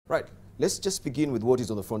Right. Let's just begin with what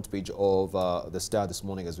is on the front page of the Star this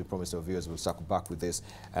morning. As we promised our viewers, we'll circle back with this.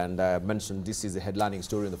 And I mentioned this is the headlining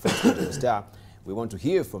story on the front page of the Star. We want to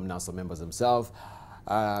hear from NASA members themselves.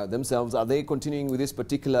 Are they continuing with this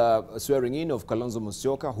particular swearing in of Kalonzo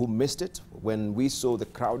Musyoka, who missed it when we saw the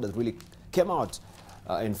crowd that really came out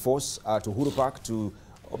in force to Uhuru Park to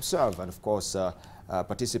observe and, of course,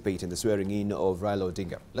 participate in the swearing in of Raila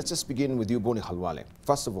Odinga? Let's just begin with you, Boni Khalwale.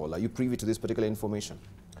 First of all, are you privy to this particular information?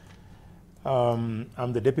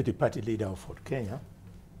 I'm the deputy party leader of Ford Kenya,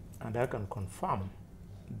 and I can confirm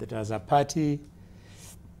that as a party,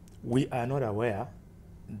 we are not aware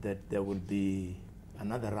that there will be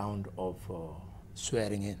another round of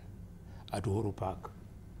swearing in at Uhuru Park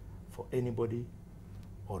for anybody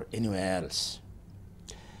or anywhere else.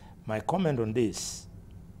 My comment on this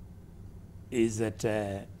is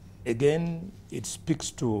that, again, it speaks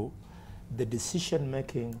to the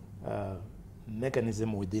decision-making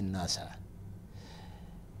mechanism within NASA.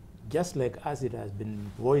 Just like as it has been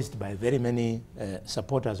voiced by very many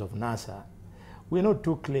supporters of NASA, we're not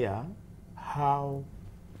too clear how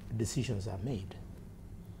decisions are made.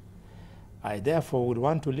 I therefore would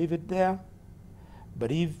want to leave it there,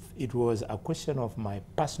 but if it was a question of my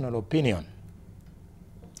personal opinion,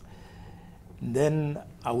 then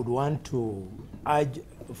I would want to urge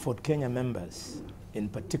Fort Kenya members in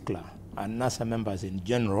particular, and NASA members in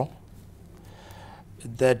general,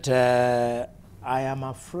 that I am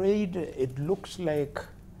afraid it looks like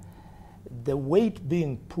the weight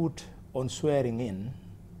being put on swearing in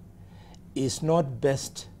is not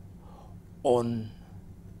based on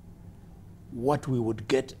what we would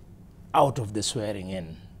get out of the swearing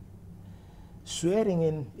in. Swearing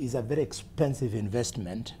in is a very expensive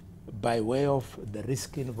investment by way of the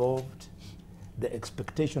risk involved, the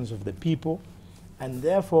expectations of the people, and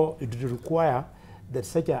therefore it would require that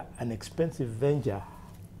such an expensive venture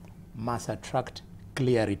must attract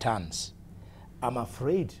clear returns. I'm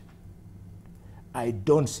afraid I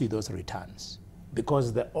don't see those returns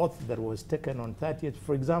because the oath that was taken on 30th,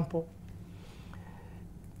 for example,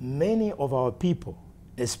 many of our people,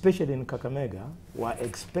 especially in Kakamega, were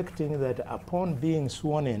expecting that upon being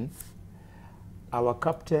sworn in, our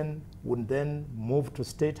captain would then move to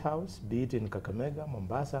State House, be it in Kakamega,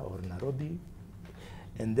 Mombasa, or Nairobi,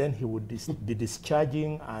 and then he would be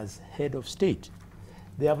discharging as head of state.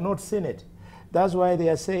 They have not seen it. That's why they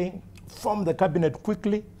are saying, form the cabinet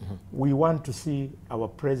quickly. We want to see our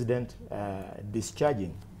president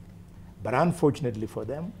discharging. But unfortunately for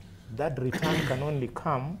them, that return can only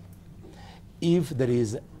come if there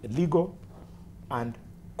is legal and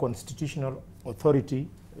constitutional authority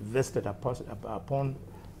vested upon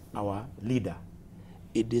our leader.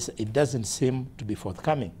 It doesn't seem to be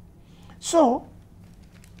forthcoming. So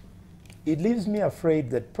it leaves me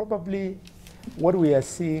afraid that probably what we are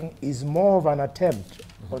seeing is more of an attempt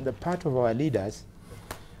on the part of our leaders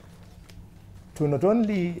to not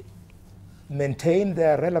only maintain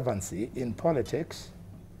their relevancy in politics,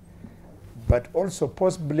 but also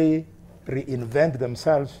possibly reinvent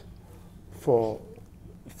themselves for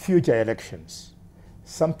future elections,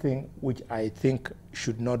 something which I think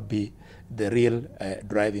should not be the real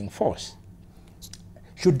driving force.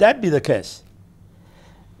 Should that be the case,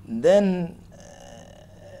 then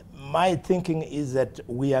my thinking is that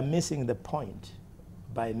we are missing the point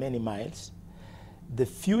by many miles. The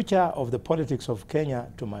future of the politics of Kenya,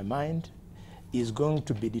 to my mind, is going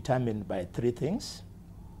to be determined by three things.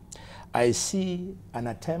 I see an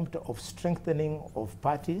attempt of strengthening of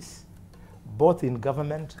parties, both in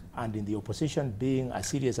government and in the opposition, being a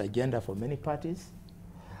serious agenda for many parties.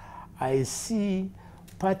 I see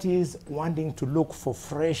parties wanting to look for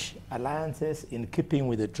fresh alliances in keeping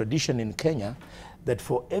with the tradition in Kenya that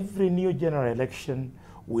for every new general election,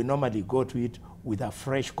 we normally go to it with a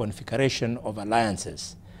fresh configuration of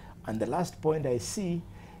alliances. And the last point I see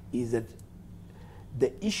is that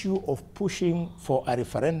the issue of pushing for a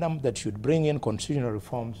referendum that should bring in constitutional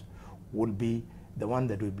reforms will be the one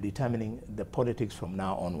that will be determining the politics from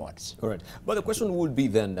now onwards. All right. But the question would be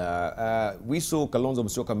then, we saw Kalonzo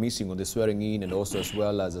Musyoka missing on the swearing in, and also as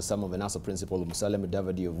well as some of the NASA principal, Musalia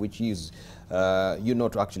Mudavadi, of which is, you're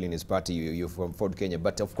not actually in his party, you're from Ford Kenya,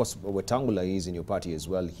 but of course Wetangula is in your party as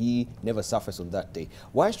well. He never surfaced on that day.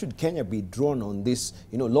 Why should Kenya be drawn on this,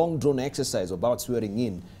 long drawn exercise about swearing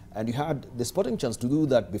in? And you had the sporting chance to do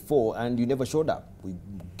that before, and you never showed up. We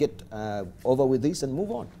get over with this and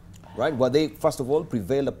move on. Right? Were they, first of all,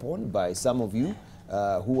 prevailed upon by some of you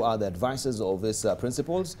who are the advisors of these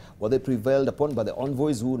principles? Were they prevailed upon by the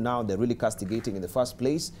envoys who now they're really castigating in the first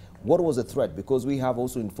place? What was the threat? Because we have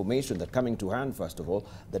also information that coming to hand, first of all,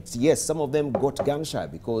 that yes, some of them got gun-shy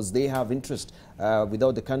because they have interest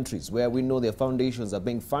without the countries, where we know their foundations are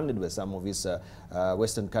being funded by some of these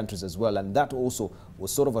Western countries as well. And that also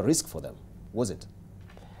was sort of a risk for them, was it?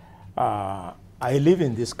 I live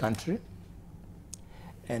in this country,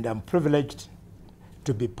 and I'm privileged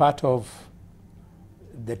to be part of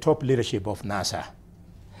the top leadership of NASA.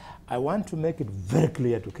 I want to make it very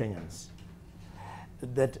clear to Kenyans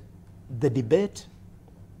that the debate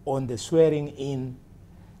on the swearing in,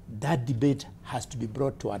 that debate has to be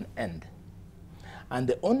brought to an end. And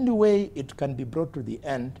the only way it can be brought to the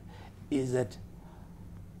end is that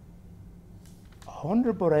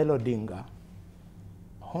Honorable Raila Odinga,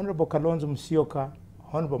 Honorable Kalonzo Musyoka,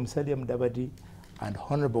 Honorable Musalia Mudavadi, and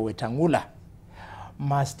Honorable Wetangula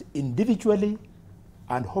must individually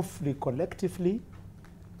and hopefully collectively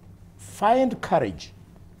find courage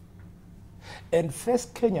and face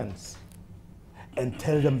Kenyans and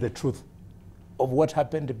tell them the truth of what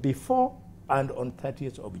happened before and on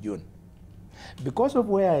 30th of June. Because of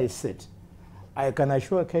where I sit, I can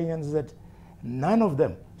assure Kenyans that none of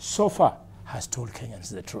them so far has told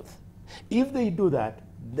Kenyans the truth. If they do that,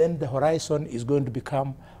 then the horizon is going to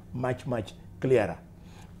become much, much clearer.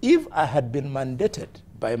 If I had been mandated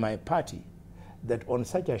by my party that on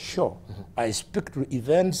such a show, I speak to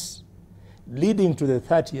events leading to the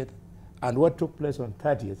 30th and what took place on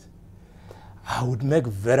 30th, I would make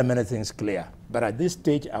very many things clear. But at this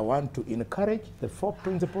stage, I want to encourage the 4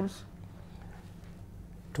 principles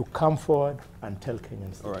to come forward and tell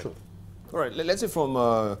Kenyans the truth. All right, let's hear from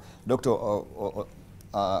Dr.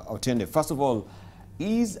 Otiende. First of all,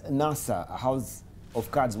 is NASA a house of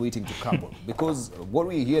cards waiting to crumble? Because what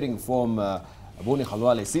we're hearing from Boni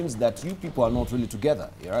Khalwale seems that you people are not really together.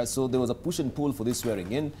 Right? So there was a push and pull for this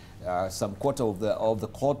swearing in. Some quarter of the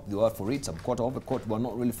court they were for it, some quarter of the court were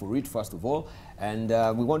not really for it, first of all. And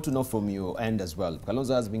we want to know from your end as well.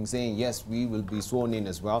 Kalonzo has been saying, yes, we will be sworn in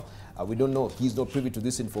as well. We don't know. He's not privy to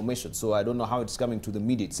this information. So I don't know how it's coming to the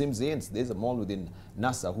media. It seems there's a mole within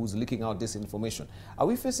NASA who's leaking out this information. Are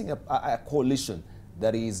we facing a coalition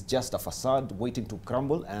that is just a facade waiting to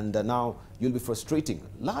crumble, and now you'll be frustrating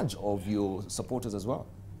large of your supporters as well?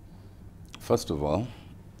 First of all,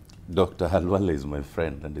 Dr. Khalwale is my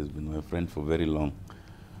friend and has been my friend for very long.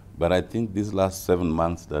 But I think these last 7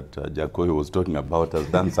 months that Jacoy was talking about has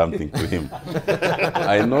done something to him.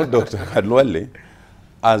 I know Dr. Khalwale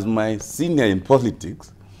as my senior in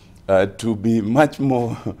politics to be much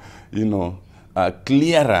more,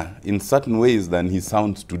 clearer in certain ways than he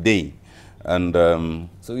sounds today. And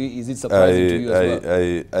so is it surprising to you as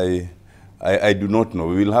well? I do not know.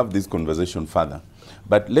 We will have this conversation further.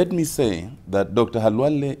 But let me say that Dr.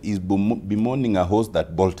 Khalwale is bemoaning a horse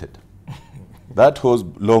that bolted. That horse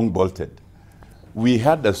long bolted. We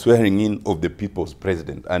had a swearing in of the people's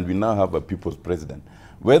president, and we now have a people's president.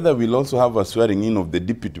 Whether we'll also have a swearing in of the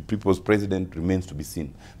deputy people's president remains to be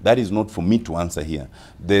seen. That is not for me to answer here.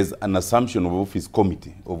 There's an assumption of office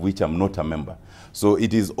committee, of which I'm not a member. So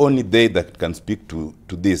it is only they that can speak to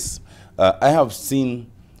this. I have seen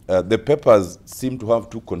the papers seem to have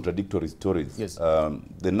 2 contradictory stories. Yes.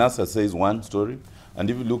 The NASA says one story, and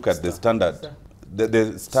if you look at the Standard,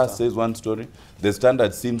 the Star says one story, the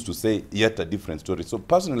Standard seems to say yet a different story. So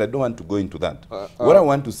personally, I don't want to go into that. What I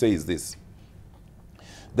want to say is this,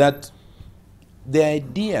 that the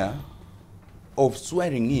idea of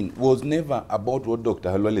swearing in was never about what Dr.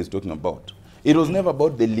 Khalwale is talking about. It was never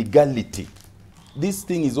about the legality. This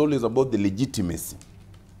thing is always about the legitimacy.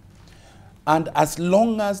 And as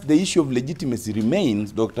long as the issue of legitimacy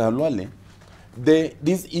remains, Dr. Khalwale,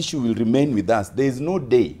 this issue will remain with us. There is no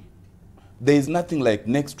day. There is nothing like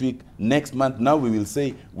next week, next month. Now we will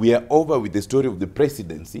say we are over with the story of the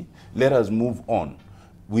presidency. Let us move on.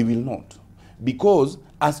 We will not. Because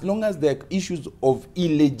as long as there are issues of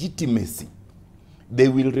illegitimacy, they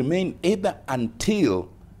will remain either until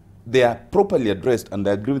they are properly addressed, and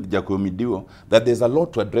I agree with Jacoy Midiwo that there's a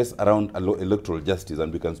lot to address around electoral justice,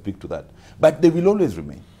 and we can speak to that. But they will always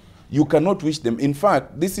remain. You cannot wish them. In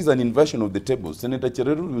fact, this is an inversion of the table. Senator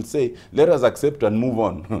Chereru will say, let us accept and move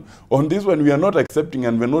on. On this one, we are not accepting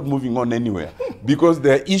and we're not moving on anywhere because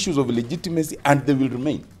there are issues of legitimacy and they will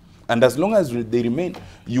remain. And as long as they remain,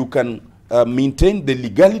 you can maintain the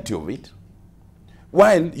legality of it,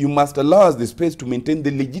 while you must allow us the space to maintain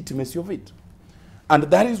the legitimacy of it. And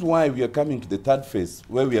that is why we are coming to the 3rd phase,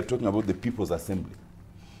 where we are talking about the People's Assembly.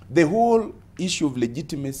 The whole issue of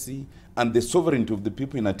legitimacy and the sovereignty of the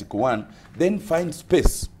people in Article 1 then finds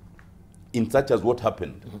space in such as what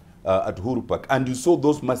happened at Uhuru Park, and you saw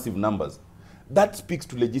those massive numbers, that speaks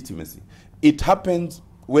to legitimacy. It happens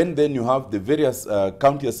when then you have the various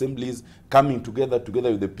county assemblies coming together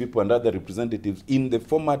with the people and other representatives in the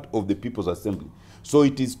format of the People's Assembly. So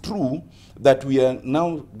it is true that we are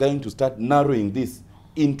now going to start narrowing this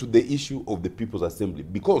into the issue of the People's Assembly,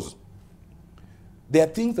 because there are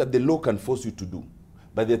things that the law can force you to do,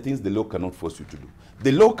 but there are things the law cannot force you to do.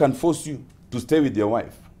 The law can force you to stay with your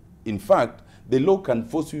wife. In fact, the law can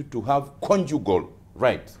force you to have conjugal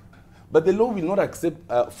rights, but the law will not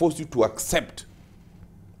force you to accept,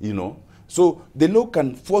 you know. So the law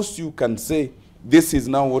can force you, can say, this is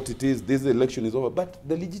now what it is, this election is over, but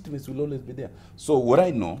the legitimacy will always be there. So what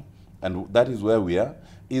I know, and that is where we are,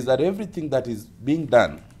 is that everything that is being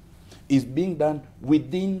done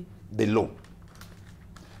within the law.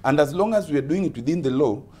 And as long as we are doing it within the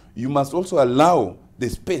law, you must also allow the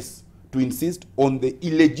space to insist on the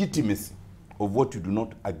illegitimacy of what you do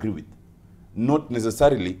not agree with, not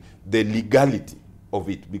necessarily the legality of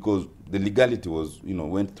it, because the legality was, you know,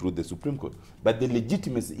 went through the Supreme Court. But the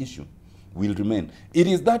legitimacy issue will remain. It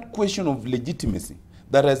is that question of legitimacy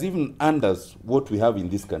that has even earned us what we have in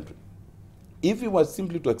this country. If we were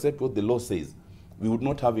simply to accept what the law says, we would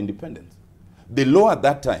not have independence. The law at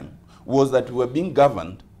that time was that we were being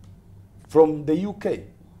governed from the UK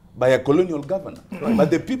by a colonial governor. Right.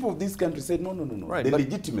 But the people of this country said, no, no, no, no. Right. The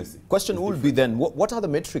legitimacy. Question will be then, what are the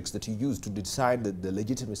metrics that you use to decide the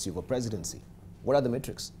legitimacy of a presidency? What are the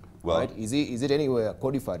metrics? Well, right? Is it anywhere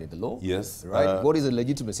codified in the law? Yes. Right. What is the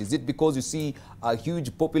legitimacy? Is it because you see a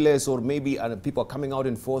huge populace, or maybe people are coming out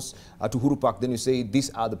in force to Uhuru Park, then you say these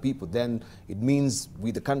are the people? Then it means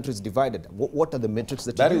the country is divided. What are the metrics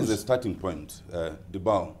that you use? That is the starting point,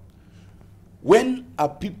 Debarl. When a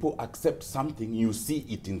people accept something, you see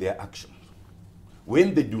it in their actions.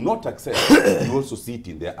 When they do not accept, you also see it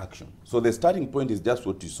in their action. So the starting point is just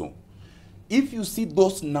what you saw. If you see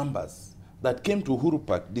those numbers that came to Uhuru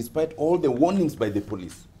Park, despite all the warnings by the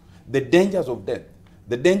police, the dangers of death,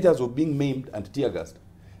 the dangers of being maimed and tear-gassed,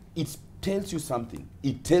 it tells you something.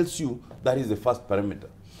 It tells you that is the first parameter.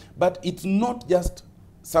 But it's not just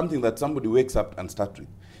something that somebody wakes up and starts with.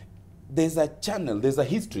 There's a channel, there's a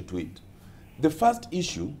history to it. The first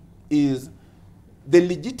issue is the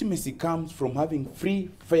legitimacy comes from having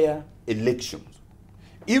free, fair elections.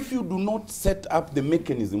 If you do not set up the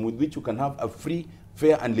mechanism with which you can have a free,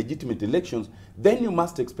 fair and legitimate elections, then you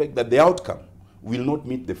must expect that the outcome will not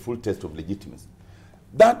meet the full test of legitimacy.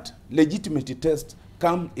 That legitimacy test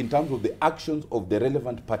comes in terms of the actions of the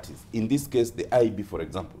relevant parties. In this case, the IEB, for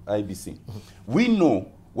example, IBC. We know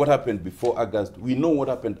what happened before August. We know what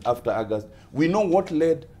happened after August. We know what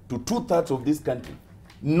led to 2/3 of this country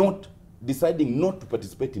deciding not to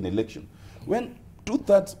participate in election. When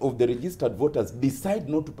 2/3 of the registered voters decide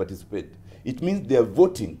not to participate, it means they are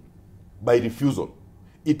voting by refusal.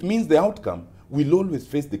 It means the outcome will always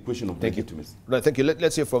face the question of legitimacy. Right, thank you.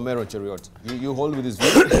 Let's hear from Meron Cheriot. You hold with his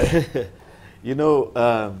view. You know,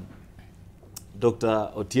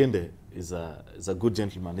 Dr. Otiende is a good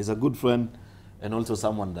gentleman. He's a good friend and also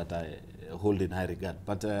someone that I hold in high regard.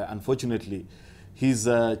 But unfortunately, he's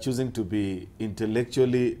choosing to be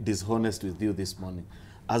intellectually dishonest with you this morning.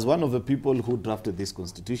 As one of the people who drafted this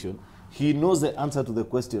constitution, he knows the answer to the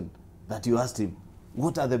question that you asked him.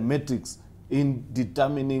 What are the metrics in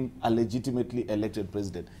determining a legitimately elected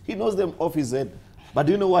president? He knows them off his head. But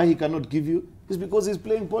do you know why he cannot give you? It's because he's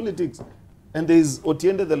playing politics. And there's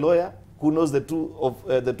Otiende, the lawyer, who knows the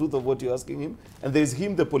truth of what you're asking him. And there's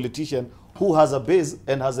him, the politician, who has a base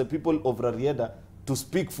and has the people of Rarieda to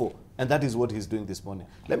speak for. And that is what he's doing this morning.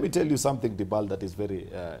 Let me tell you something, Debarl, that is very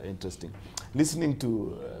interesting. Listening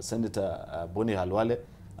to Senator Boni Halwale,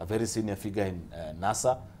 a very senior figure in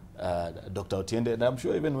NASA, Dr. Otiende, and I'm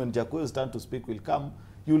sure even when Jakuyo's turn to speak will come,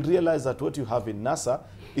 you'll realize that what you have in NASA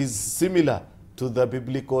is similar to the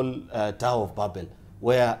biblical Tower of Babel,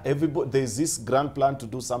 where there's this grand plan to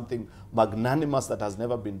do something magnanimous that has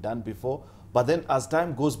never been done before, but then as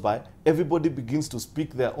time goes by, everybody begins to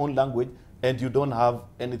speak their own language, and you don't have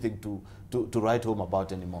anything to write home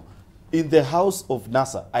about anymore. In the house of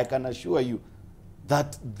NASA, I can assure you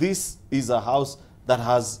that this is a house that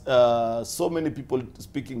has so many people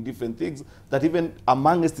speaking different things, that even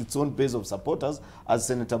amongst its own base of supporters, as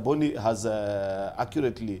Senator Boni has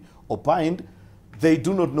accurately opined, they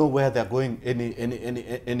do not know where they're going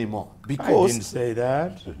anymore. Because I didn't say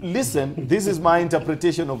that. Listen, this is my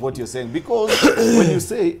interpretation of what you're saying. Because when you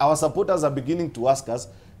say our supporters are beginning to ask us,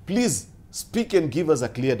 please speak and give us a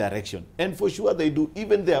clear direction. And for sure they do,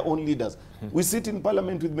 even their own leaders. We sit in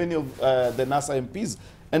parliament with many of the NASA MPs,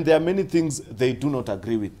 and there are many things they do not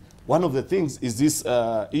agree with. one of the things is this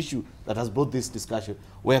issue that has brought this discussion,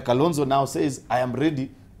 where Kalonzo now says, I am ready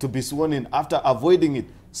to be sworn in after avoiding it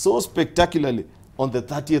so spectacularly on the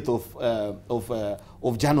 30th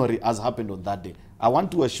of January, as happened on that day. I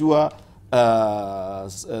want to assure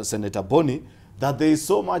Senator Boni that there is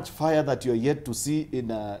so much fire that you are yet to see in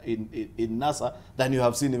NASA than you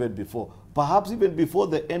have seen even before. Perhaps even before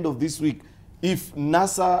the end of this week, if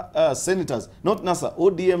NASA senators, not NASA,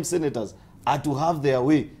 ODM senators, are to have their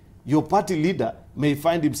way, your party leader may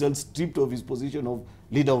find himself stripped of his position of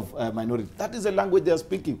leader of minority. That is the language they are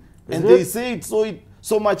speaking. And they say it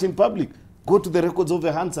so much in public. Go to the records of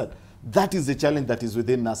the Hansard. That is the challenge that is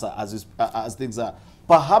within NASA as things are.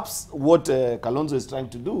 Perhaps what Kalonzo is trying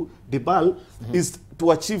to do, Debarl, is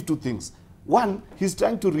to achieve two things. One, he's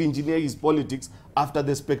trying to re-engineer his politics after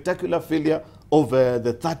the spectacular failure of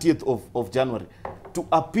the 30th of January, to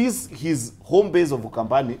appease his home base of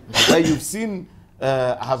Ukambani, where you've seen,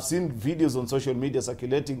 have seen videos on social media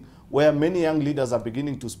circulating where many young leaders are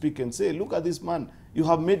beginning to speak and say, look at this man, you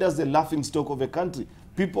have made us the laughing stock of a country.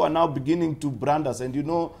 People are now beginning to brand us, and you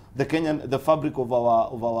know the fabric of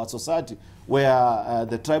our society, where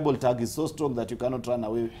the tribal tag is so strong that you cannot run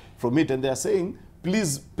away from it. And they are saying,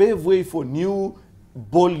 please pave way for new,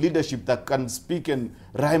 bold leadership that can speak and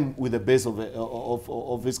rhyme with the base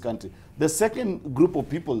of this country. The second group of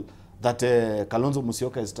people that Kalonzo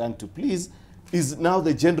Musyoka is trying to please is now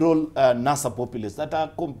the general NASA populace that are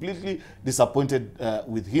completely disappointed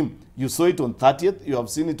with him. You saw it on 30th. You have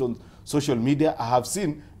seen it on social media. I have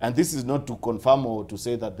seen, and this is not to confirm or to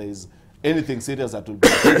say that there is anything serious that will be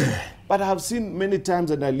but I have seen many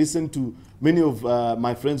times, and I listen to many of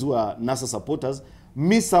my friends who are NASA supporters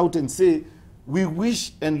miss out and say, we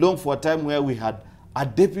wish and long for a time where we had a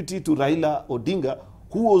deputy to Raila Odinga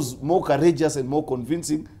who was more courageous and more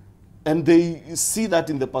convincing, and they see that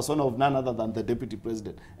in the persona of none other than the deputy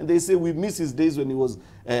president. And they say, we miss his days when he was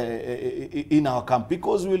in our camp,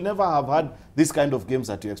 because we will never have had this kind of games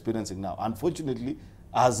that you're experiencing now. Unfortunately,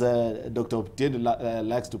 as Dr. Otieno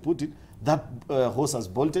likes to put it, that horse has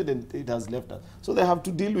bolted and it has left us. So they have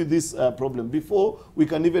to deal with this problem before we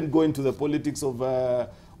can even go into the politics of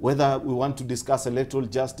whether we want to discuss electoral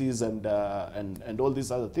justice and all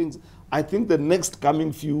these other things. I think the next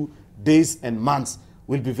coming few days and months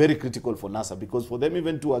will be very critical for NASA, because for them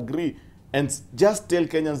even to agree and just tell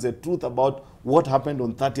Kenyans the truth about what happened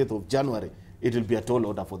on 30th of January, it will be a tall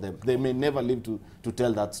order for them. They may never live to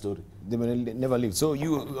tell that story. They may never live. So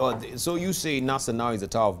you say NASA now is the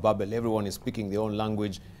Tower of Babel. Everyone is speaking their own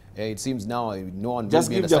language. It seems now no one just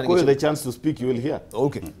give Jacoy the chance to speak, you will hear.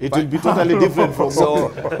 Okay. It will be totally different from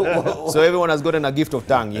so everyone has gotten a gift of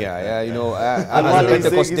tongue here. You know,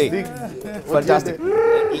 Pentecost Day. Fantastic.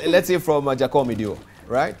 Let's hear from Jacomy Dio,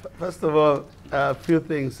 right? First of all, a few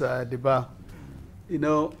things, Debarl. You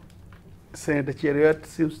know, Senator Cheriot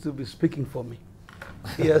seems to be speaking for me.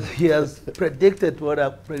 He has predicted what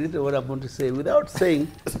I'm going to say without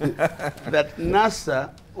saying that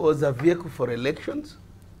NASA was a vehicle for elections.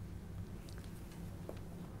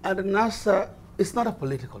 And NASA is not a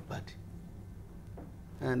political party.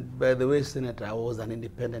 And by the way, Senator, I was an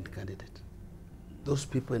independent candidate. Those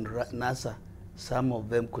people in NASA, some of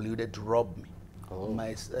them colluded to rob me of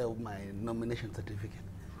my nomination certificate.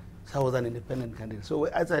 So I was an independent candidate. So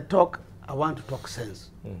as I talk, I want to talk sense.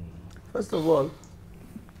 First of all,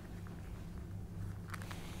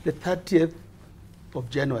 the 30th of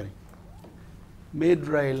January made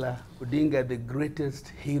Raila Odinga the greatest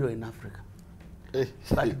hero in Africa,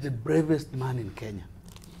 but the bravest man in Kenya.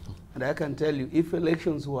 And I can tell you, if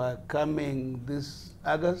elections were coming this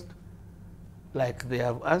August, like they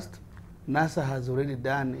have asked, NASA has already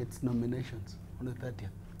done its nominations on the 30th.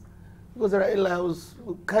 Because Raila was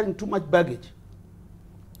carrying too much baggage.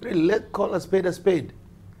 Really, let's call a spade a spade.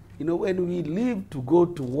 You know, when we leave to go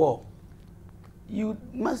to war, you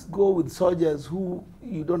must go with soldiers who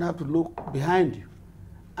you don't have to look behind you.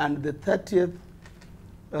 And the 30th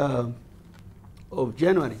of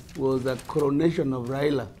January was the coronation of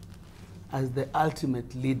Raila as the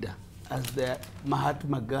ultimate leader, as the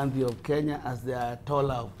Mahatma Gandhi of Kenya, as the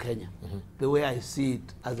Ayatollah of Kenya, the way I see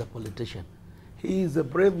it as a politician. He is a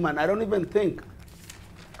brave man. I don't even think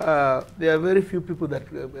there are very few people that,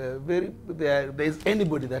 there is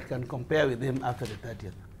anybody that can compare with him after the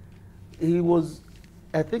 30th. He was,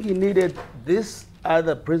 I think he needed these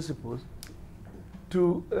other principles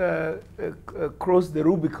to cross the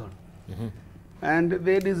Rubicon. And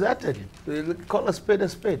they deserted him. They call a spade a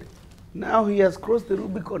spade. Now he has crossed the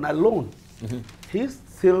Rubicon alone. He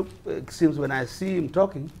still, it seems when I see him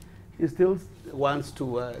talking, he still wants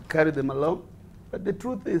to carry them along. But the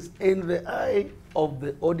truth is, in the eye of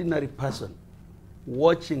the ordinary person,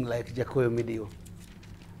 watching like Jacoyo Midio.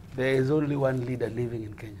 There is only one leader living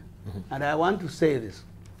in Kenya. And I want to say this.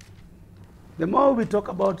 The more we talk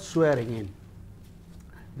about swearing in,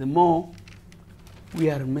 the more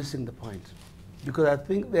we are missing the point. Because I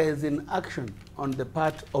think there is inaction on the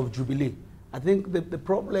part of Jubilee. I think the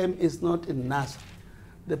problem is not in NASA.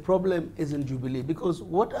 The problem is in Jubilee. Because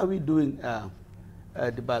what are we doing,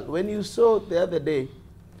 Debarl? When you saw the other day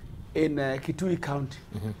in Kitui County,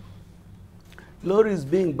 lorries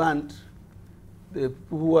being banned, the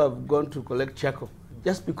who have gone to collect charcoal,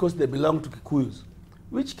 just because they belong to Kikuyus.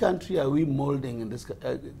 Which country are we molding in this?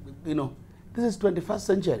 You know, this is 21st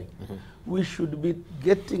century. We should be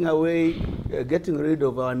getting away, getting rid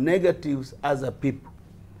of our negatives as a people.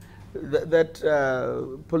 That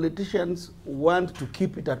politicians want to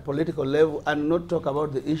keep it at political level and not talk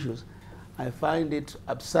about the issues, I find it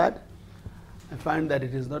absurd. I find that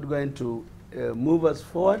it is not going to move us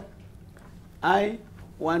forward. I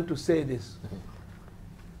want to say this.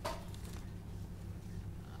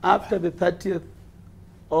 After the 30th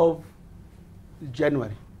of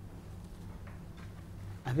January,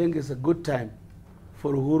 I think it's a good time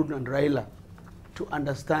for Uhuru and Raila to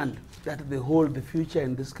understand that they hold the future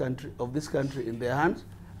in this country, in their hands,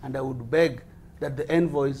 and I would beg that the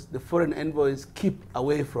envoys, the foreign envoys, keep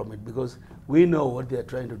away from it, because we know what they are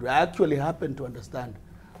trying to do. I actually happen to understand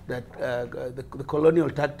that the colonial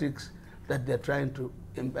tactics that they are trying to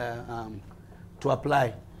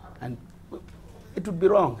apply, and it would be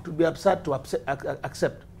wrong, it would be absurd to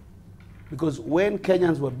accept. Because when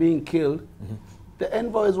Kenyans were being killed, the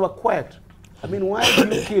envoys were quiet. I mean, why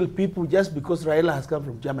do you kill people just because Raila has come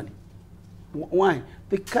from Germany? Why?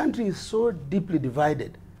 The country is so deeply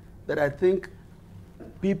divided that I think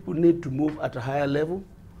people need to move at a higher level,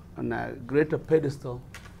 on a greater pedestal,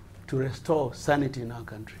 to restore sanity in our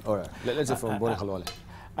country. All right, let's hear from Bwana Khalwale.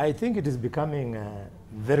 I think it is becoming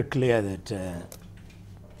very clear that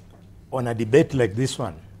on a debate like this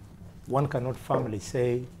one cannot firmly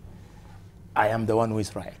say, I am the one who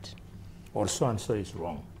is right, or so-and-so is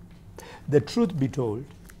wrong. The truth be told,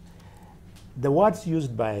 the words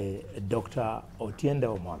used by Dr. Otiende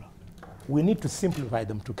Omolo, we need to simplify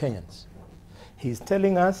them to Kenyans. He's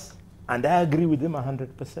telling us, and I agree with him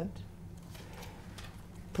 100%,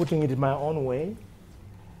 putting it in my own way,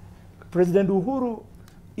 President Uhuru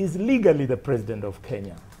is legally the president of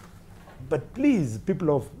Kenya. But please,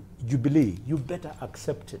 people of Jubilee, you better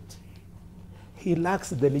accept it. He lacks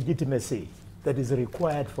the legitimacy that is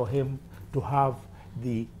required for him to have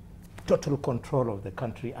the total control of the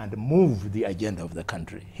country and move the agenda of the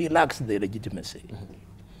country. He lacks the legitimacy.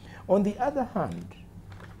 On the other hand,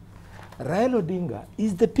 Raila Odinga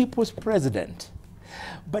is the people's president,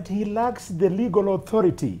 but he lacks the legal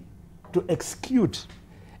authority to execute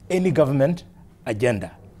any government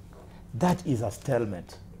agenda. That is a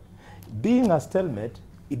stalemate. Being a stalemate,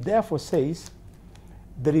 it therefore says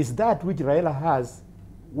there is that which Raila has,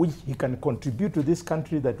 which he can contribute to this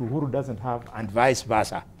country that Uhuru doesn't have, and vice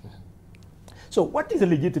versa. So what is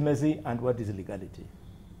legitimacy and what is legality?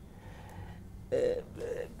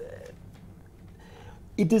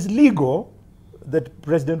 It is legal that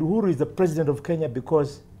President Uhuru is the president of Kenya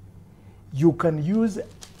because you can use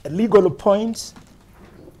legal points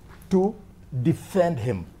to defend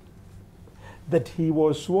him. That he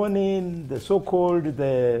was sworn in, the so-called,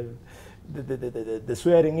 the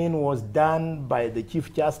swearing in was done by the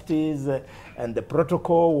Chief Justice, and the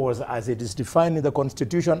protocol was as it is defined in the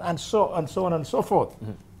Constitution, and so on and so forth.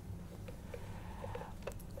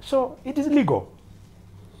 So it is legal.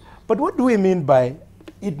 But what do we mean by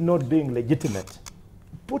it not being legitimate?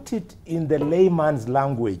 Put it in the layman's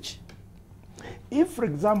language. If, for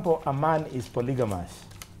example, a man is polygamous,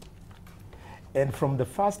 and from the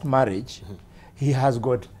first marriage, he has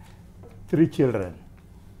got 3 children,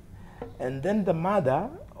 and then the mother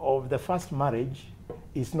of the first marriage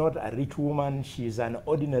is not a rich woman, she is an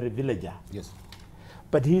ordinary villager. Yes.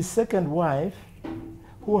 But his second wife,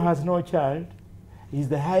 who has no child, is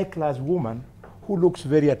the high-class woman who looks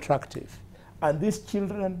very attractive. And these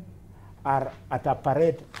children are at a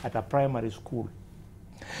parade at a primary school.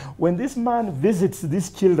 When this man visits these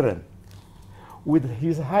children with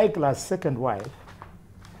his high-class second wife,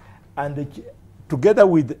 and together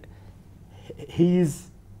with his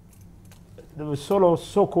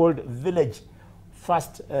so-called village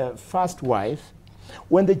first wife,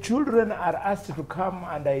 when the children are asked to come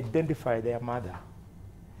and identify their mother,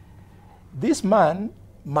 this man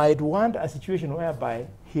might want a situation whereby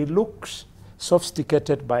he looks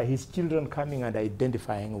sophisticated by his children coming and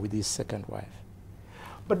identifying with his second wife.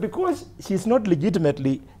 But because she's not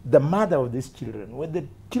legitimately the mother of these children, when the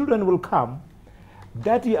children will come,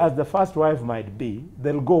 dirty as the first wife might be,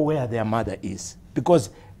 they'll go where their mother is, because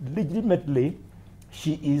legitimately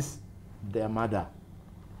she is their mother.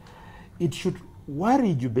 It should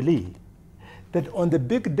worry Jubilee that on the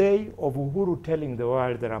big day of Uhuru telling the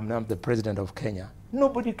world that I'm now the president of Kenya,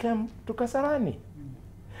 nobody came to Kasarani.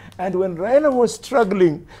 And when Raila was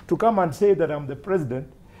struggling to come and say that I'm the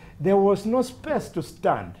president, there was no space to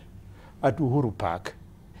stand at Uhuru Park.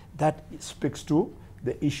 That speaks to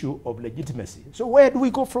the issue of legitimacy. So where do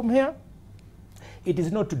we go from here? It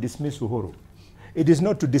is not to dismiss Uhuru. It is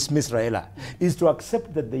not to dismiss Raila. It is to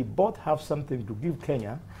accept that they both have something to give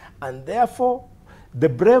Kenya, and therefore the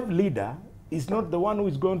brave leader is not the one who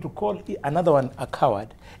is going to call another one a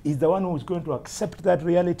coward. Is the one who is going to accept that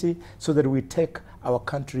reality so that we take our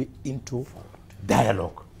country into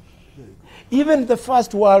dialogue. Even the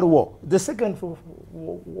First World War, the Second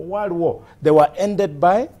World War, they were ended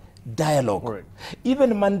by dialogue. Right.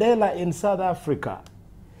 Even Mandela in South Africa,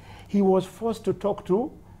 he was forced to talk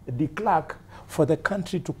to de Klerk for the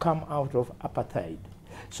country to come out of apartheid.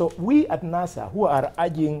 So we at NASA, who are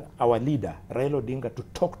urging our leader, Raila Odinga, to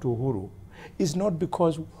talk to Uhuru, is not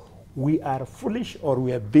because we are foolish or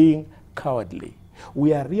we are being cowardly.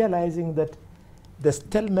 We are realizing that the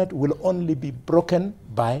stalemate will only be broken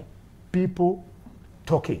by people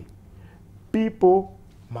talking. People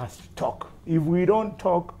must talk. If we don't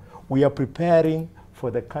talk, we are preparing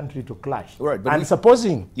for the country to clash. Right, and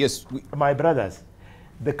supposing, yes, my brothers,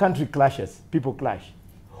 the country clashes, people clash.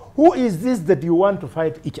 Who is this that you want to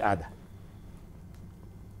fight each other?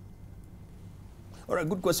 All right,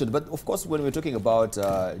 good question. But of course, when we're talking about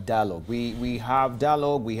dialogue, we have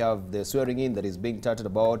dialogue, we have the swearing in that is being chatted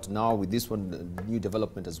about now with this one, new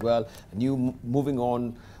development as well, new moving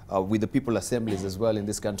on with the people assemblies as well in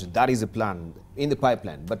this country. That is a plan in the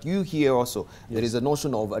pipeline. But you hear also, yes, there is a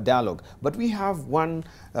notion of a dialogue. But we have one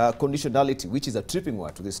conditionality, which is a tripping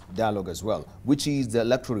word to this dialogue as well, which is the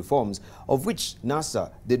electoral reforms, of which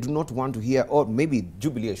NASA, they do not want to hear, or maybe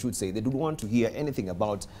Jubilee, I should say, they don't want to hear anything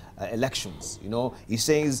about elections. You know, he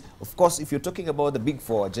says, of course, if you're talking about the Big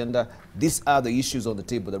Four agenda, these are the issues on the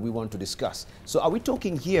table that we want to discuss. So are we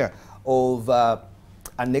talking here of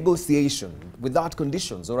a negotiation without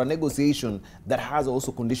conditions, or a negotiation that has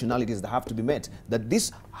also conditionalities that have to be met, that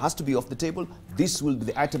this has to be off the table, this will be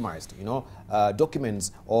the itemized, you know,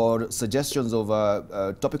 documents or suggestions of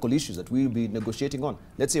topical issues that we'll be negotiating on?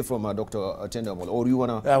 Let's say from Dr. Tendamol, or you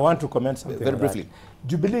want to... I want to comment something very briefly.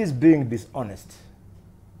 Jubilee is being dishonest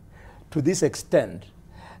to this extent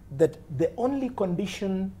that the only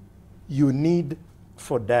condition you need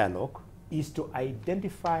for dialogue is to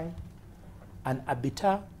identify an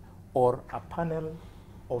arbiter or a panel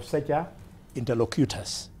of such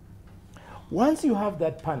interlocutors. Once you have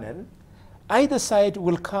that panel, either side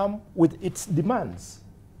will come with its demands.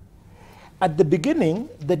 At the beginning,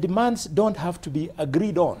 the demands don't have to be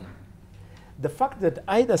agreed on. The fact that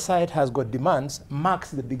either side has got demands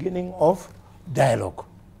marks the beginning of dialogue.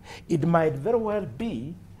 It might very well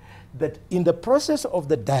be that in the process of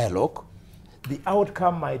the dialogue, the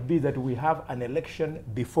outcome might be that we have an election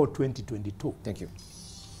before 2022. Thank you.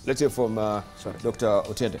 Let's hear from Dr.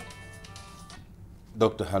 Otiende.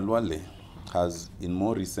 Dr. Halwale has, in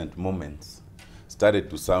more recent moments, started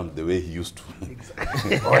to sound the way he used to.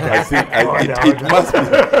 Exactly. I think it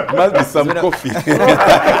must be some coffee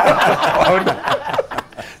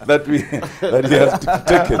that he has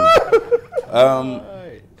taken.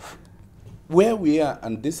 Where we are,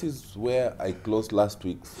 and this is where I closed last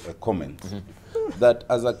week's comment, that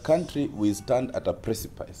as a country we stand at a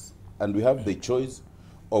precipice, and we have the choice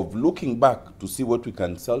of looking back to see what we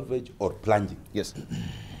can salvage or plunging. Yes.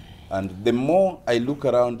 And the more I look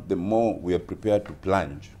around, the more we are prepared to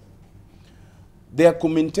plunge. There are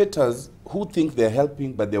commentators who think they're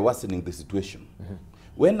helping, but they're worsening the situation.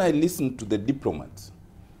 When I listen to the diplomats,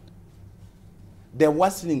 they're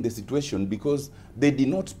worsening the situation because they did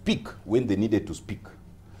not speak when they needed to speak.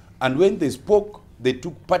 And when they spoke, they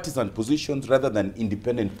took partisan positions rather than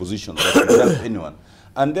independent positions that could help anyone.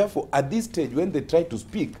 And therefore, at this stage, when they try to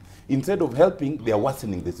speak, instead of helping, they are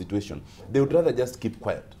worsening the situation. They would rather just keep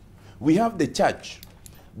quiet. We have the church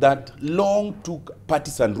that long took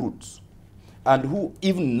partisan roots and who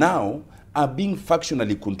even now are being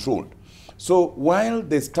factionally controlled. So while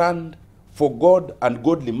they stand for God and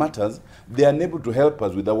godly matters, they are unable to help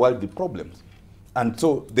us with the worldly problems. And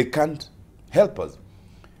so they can't help us.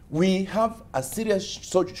 We have a serious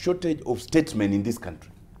shortage of statesmen in this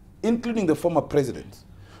country, including the former presidents,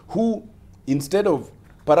 who, instead of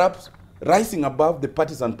perhaps rising above the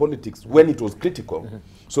partisan politics when it was critical,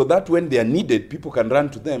 so that when they are needed, people can run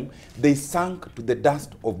to them, they sank to the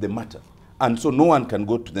dust of the matter. And so no one can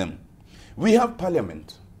go to them. We have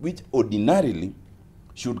parliament, which ordinarily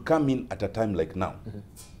should come in at a time like now.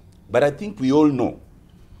 But I think we all know,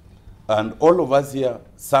 and all of us here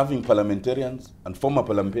serving parliamentarians and former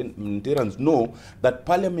parliamentarians know that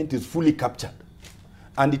parliament is fully captured.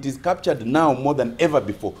 And it is captured now more than ever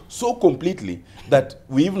before, so completely that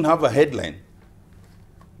we even have a headline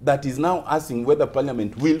that is now asking whether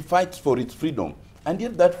parliament will fight for its freedom. And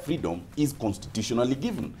yet that freedom is constitutionally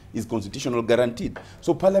given, is constitutionally guaranteed.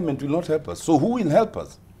 So parliament will not help us. So who will help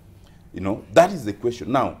us? You know, that is the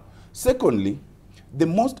question. Now, secondly, the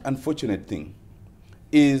most unfortunate thing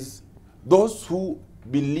is those who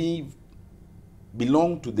belong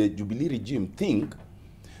to the Jubilee regime think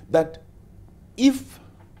that if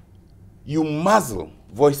you muzzle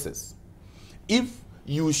voices, if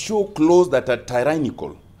you show clauses that are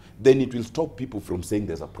tyrannical, then it will stop people from saying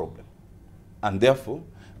there's a problem. And therefore,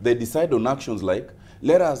 they decide on actions like,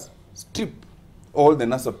 let us strip all the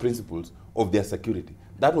NASA principles of their security.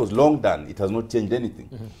 That was long done. It has not changed anything.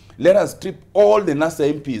 Let us strip all the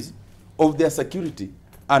NASA MPs of their security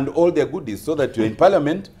and all their goodies so that you're in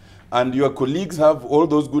parliament and your colleagues have all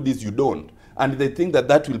those goodies you don't. And they think that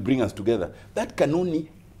that will bring us together. That can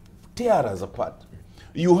only tear us apart.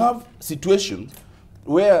 You have situations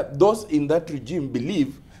where those in that regime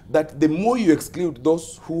believe that the more you exclude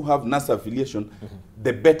those who have NASA affiliation,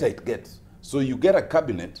 the better it gets. So you get a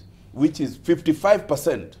cabinet which is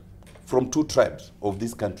 55% from 2 tribes of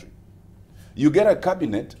this country. You get a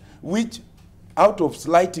cabinet which, out of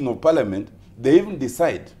slighting of parliament, they even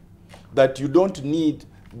decide that you don't need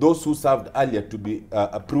those who served earlier to be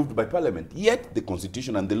approved by parliament. Yet the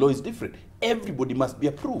constitution and the law is different. Everybody must be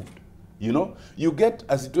approved. You know, you get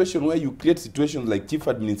a situation where you create situations like chief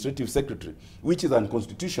administrative secretary, which is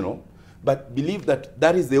unconstitutional, but believe that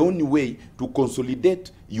that is the only way to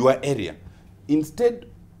consolidate your area. Instead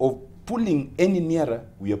of pulling any nearer,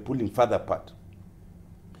 we are pulling further apart.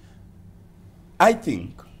 I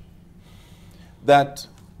think that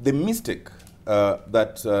the mistake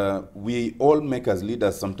that we all make as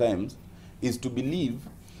leaders sometimes is to believe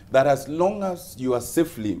that as long as you are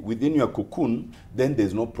safely within your cocoon, then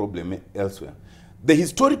there's no problem elsewhere. The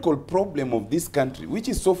historical problem of this country, which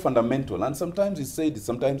is so fundamental, and sometimes it's said,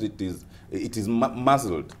 sometimes it is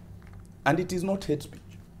muzzled, and it is not hate speech,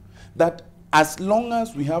 that as long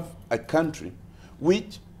as we have a country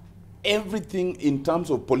which everything in terms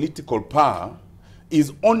of political power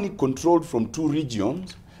is only controlled from 2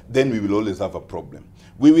 regions, then we will always have a problem.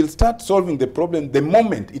 We will start solving the problem the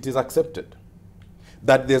moment it is accepted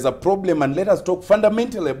that there's a problem, and let us talk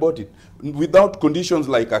fundamentally about it without conditions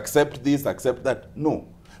like accept this, accept that. No.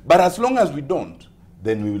 But as long as we don't,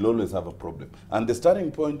 then we will always have a problem. And the starting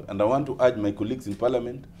point, and I want to urge my colleagues in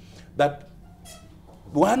parliament, that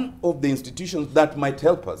one of the institutions that might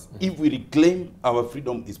help us if we reclaim our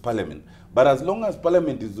freedom is parliament. But as long as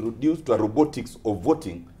parliament is reduced to a robotics of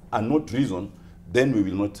voting and not reason, then we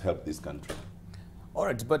will not help this country. All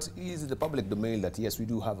right, but is it the public domain that, yes, we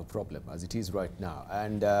do have a problem as it is right now?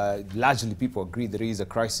 And largely people agree there is a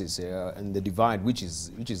crisis and the divide which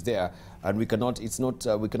is there, and we cannot,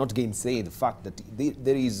 we cannot gainsay the fact that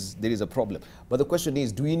there is a problem. But the question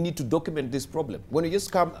is, do we need to document this problem? When we just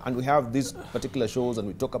come and we have these particular shows and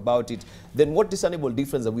we talk about it, then what discernible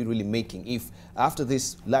difference are we really making if after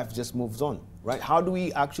this life just moves on? Right? How do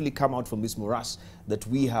we actually come out from this morass that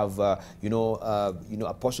we have,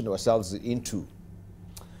 apportioned ourselves into?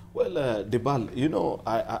 Well, Debarl, you know,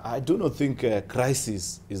 I do not think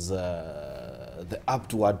crisis is the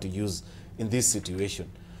apt word to use in this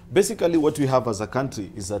situation. Basically, what we have as a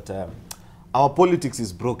country is that our politics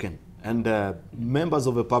is broken, and members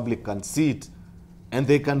of the public can see it, and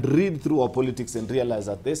they can read through our politics and realize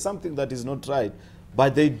that there's something that is not right,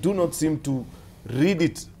 but they do not seem to read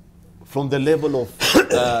it from the level of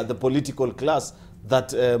the political class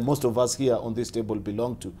that most of us here on this table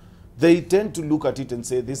belong to. They tend to look at it and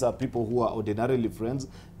say, these are people who are ordinarily friends.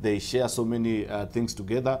 They share so many things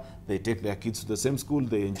together. They take their kids to the same school.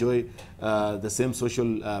 They enjoy the same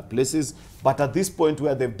social places. But at this point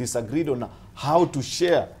where they've disagreed on how to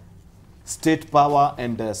share state power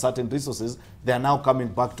and certain resources, they are now coming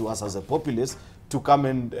back to us as a populace to come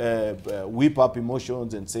and whip up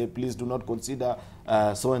emotions and say, please do not consider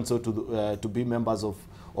so-and-so to be members of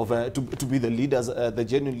to be the leaders, the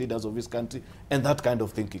genuine leaders of this country, and that kind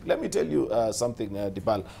of thinking. Let me tell you something,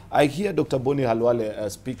 Debarl. I hear Dr. Boni Halwale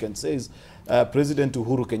speak and says President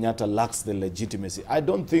Uhuru Kenyatta lacks the legitimacy. I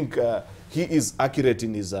don't think he is accurate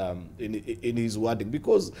in his wording,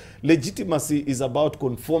 because legitimacy is about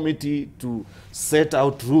conformity to set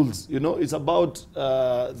out rules. You know, it's about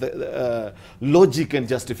logic and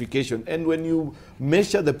justification. And when you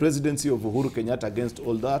measure the presidency of Uhuru Kenyatta against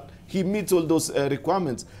all that, he meets all those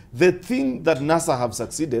requirements. The thing that NASA have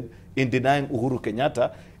succeeded in denying Uhuru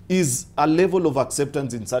Kenyatta is a level of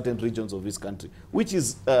acceptance in certain regions of this country, which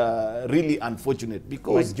is really unfortunate,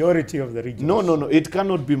 because majority of the regions. No, it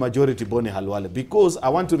cannot be majority, Boni Halwale, because I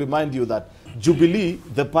want to remind you that Jubilee,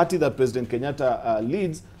 the party that President Kenyatta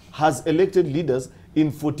leads, has elected leaders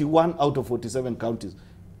in 41 out of 47 counties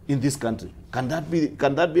in this country. Can that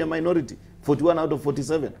be a minority? 41 out of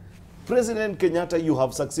 47. President Kenyatta, you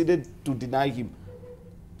have succeeded to deny him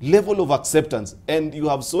level of acceptance, and you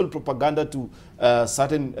have sold propaganda to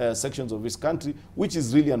certain sections of this country, which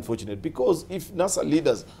is really unfortunate, because if NASA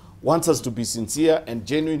leaders want us to be sincere and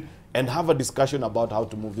genuine and have a discussion about how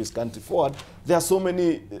to move this country forward, there are so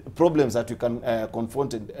many problems that we can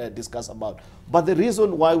confront and discuss about. But the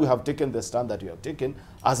reason why we have taken the stand that we have taken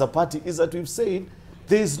as a party is that we've said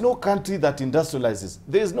there is no country that industrializes.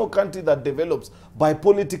 There is no country that develops by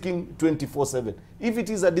politicking 24/7. If it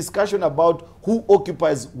is a discussion about who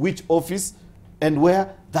occupies which office and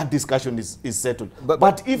where, that discussion is settled.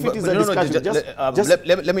 But if it is a discussion,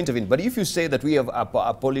 let me intervene. But if you say that we have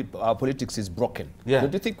our politics is broken,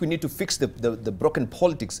 don't you think we need to fix the broken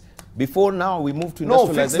politics before now we move to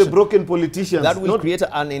industrialization? No, fix the broken politicians. That will create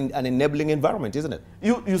an enabling environment, isn't it?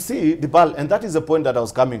 You see, Debarl, and that is the point that I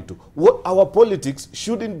was coming to. Our politics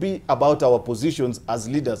shouldn't be about our positions as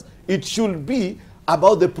leaders. It should be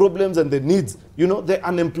about the problems and the needs. You know, the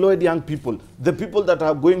unemployed young people, the people that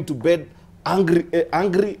are going to bed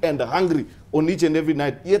angry and hungry on each and every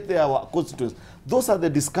night, yet they are our constituents. Those are the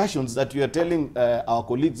discussions that you are telling our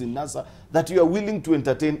colleagues in NASA that you are willing to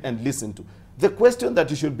entertain and listen to. The question that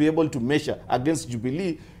you should be able to measure against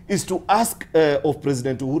Jubilee is to ask of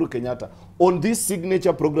President Uhuru Kenyatta on these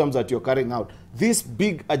signature programs that you're carrying out, this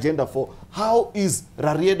big agenda for how is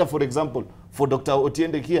Rarieda, for example, for Dr.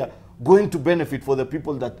 Otiende here, going to benefit for the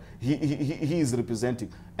people that he is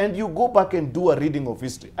representing. And you go back and do a reading of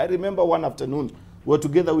history. I remember one afternoon, we were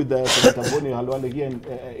together with Senator Boni Halwale here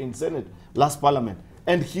in Senate, last Parliament,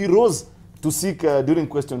 and he rose to seek, during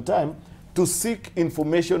question time, to seek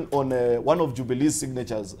information on one of Jubilee's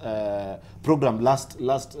signatures program last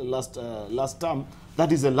term.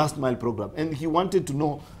 That is a last mile program. And he wanted to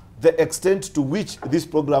know the extent to which this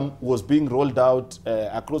program was being rolled out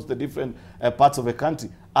across the different parts of the country.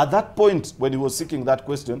 At that point, when he was seeking that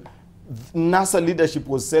question, NASA leadership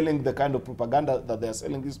was selling the kind of propaganda that they are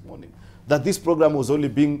selling this morning, that this program was only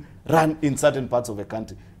being run in certain parts of the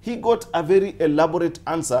country. He got a very elaborate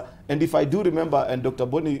answer, and if I do remember, and Dr.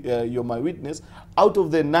 Boni, you're my witness, out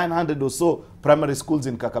of the 900 or so primary schools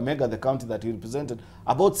in Kakamega, the county that he represented,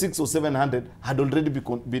 about 600 or 700 had already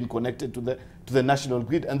been connected to the national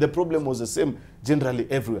grid, and the problem was the same generally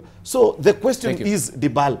everywhere. So the question is,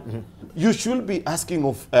 Debarl, you should be asking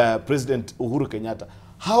of President Uhuru Kenyatta,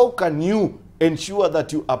 how can you ensure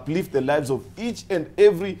that you uplift the lives of each and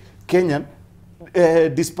every Kenyan,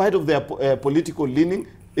 despite of their political leaning,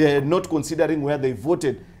 not considering where they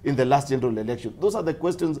voted in the last general election? Those are the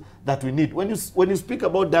questions that we need. When you speak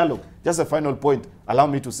about dialogue, just a final point, allow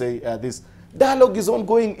me to say this. Dialogue is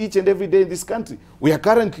ongoing each and every day in this country. We are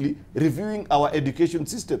currently reviewing our education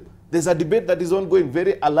system. There's a debate that is ongoing,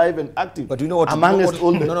 very alive and active. But you know what? Amongst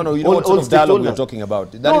all the, you know what sort of dialogue we're talking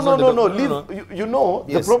about. You know,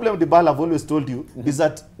 yes. The problem, Debarl, I've always told you, is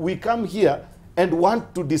that we come here and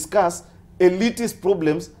want to discuss elitist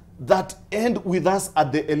problems that end with us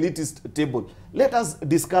at the elitist table. Let us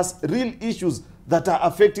discuss real issues that are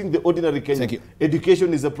affecting the ordinary Kenyan. Thank you.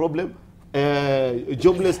 Education is a problem.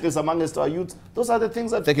 Joblessness amongst our youth. Those are the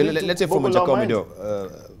things that. Thank you. Let's say from Jacomido,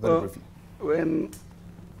 very briefly. When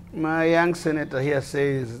my young senator here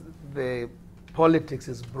says the politics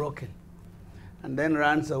is broken, and then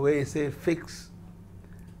runs away, say fix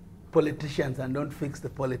politicians and don't fix the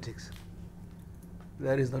politics,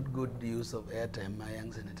 that is not good use of airtime, my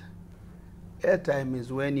young senator. Airtime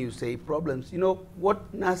is when you say problems. You know,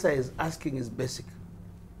 what NASA is asking is basic.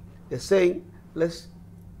 They're saying, let's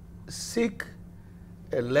seek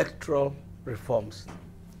electoral reforms.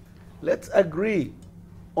 Let's agree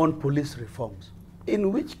on police reforms.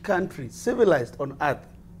 In which country, civilized on earth,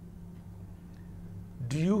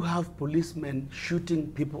 do you have policemen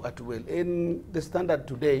shooting people at will? In the Standard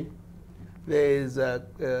today, there is a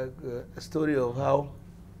story of how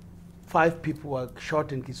 5 people were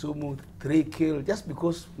shot in Kisumu, 3 killed, just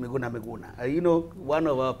because Meguna. You know, one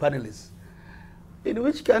of our panelists. In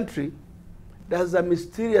which country does a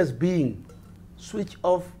mysterious being switch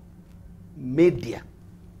off media?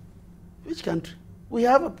 Which country? We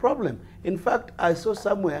have a problem. In fact, I saw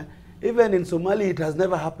somewhere, even in Somalia, it has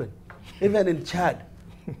never happened. Even in Chad,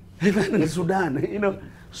 even in Sudan, you know,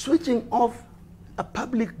 switching off a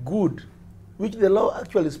public good, which the law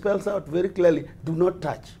actually spells out very clearly, do not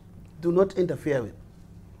touch, do not interfere with.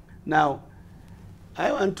 Now,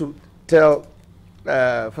 I want to tell,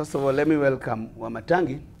 first of all, let me welcome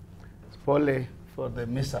Wamatangi. Pole for the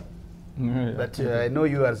mishap. But I know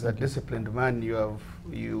you as a disciplined man, you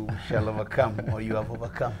shall overcome, or you have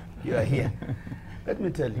overcome. You are here. Let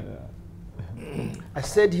me tell you. I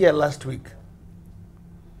said here last week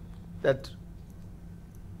that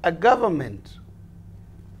a government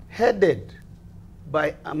headed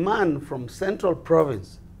by a man from Central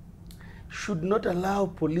Province should not allow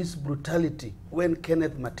police brutality when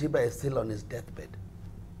Kenneth Matiba is still on his deathbed.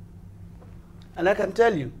 And I can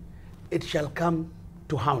tell you, it shall come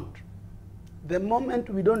to hound. The moment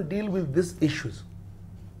we don't deal with these issues,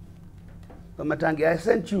 Matangi, I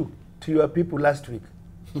sent you to your people last week.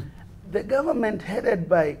 The government headed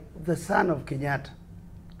by the son of Kenyatta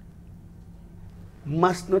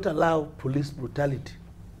must not allow police brutality.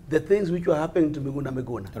 The things which were happening to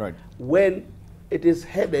Meguna. Right. When it is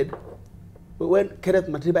headed, when Kenneth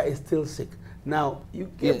Matiba is still sick. Now, you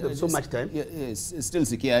gave them so much time. Yeah, it's still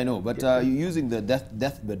sick, yeah, I know. But you're using the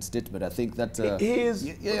deathbed statement. I think that... he is...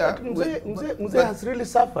 Mzee has really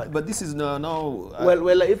suffered. But this is now...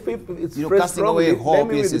 well, if it's phrased wrongly, let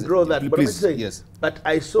me withdraw that. Please, yes. But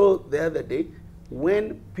I saw the other day,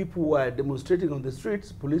 when people were demonstrating on the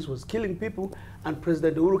streets, police was killing people, and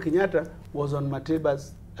President Uhuru Kenyatta was on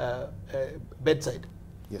Matiba's bedside.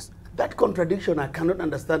 Yes. That contradiction I cannot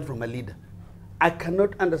understand from a leader. I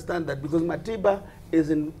cannot understand that, because Matiba is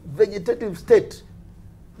in vegetative state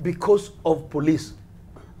because of police.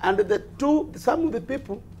 And some of the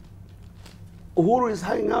people Uhuru is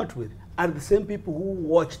hanging out with are the same people who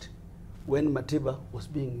watched when Matiba was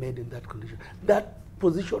being made in that condition. That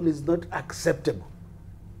position is not acceptable.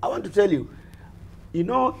 I want to tell you, you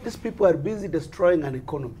know, these people are busy destroying an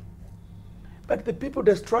economy. But the people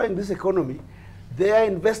destroying this economy, their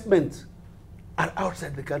investments are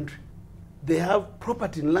outside the country. They have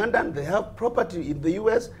property in London, they have property in the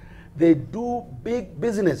US, they do big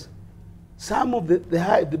business. Some of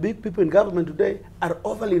the big people in government today are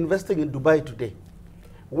overly investing in Dubai today.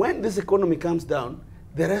 When this economy comes down,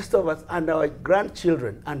 the rest of us and our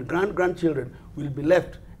grandchildren and grandchildren will be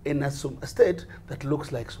left in a state that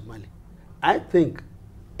looks like Somalia. I think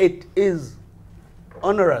it is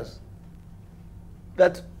onerous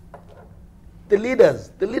that the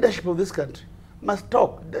leadership of this country must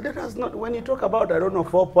talk. That has not, when you talk about, I don't know,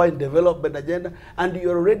 4-point development agenda, and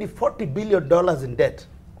you're already $40 billion in debt.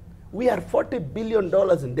 We are $40 billion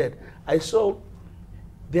in debt. I saw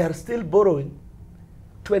they are still borrowing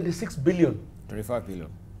 26 billion. 25 billion.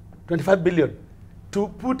 25 billion to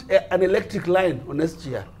put an electric line on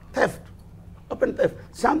SGR. Theft. Open theft.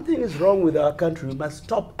 Something is wrong with our country. We must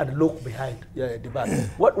stop and look behind the debate.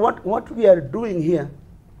 What we are doing here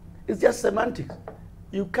is just semantics.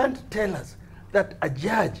 You can't tell us that a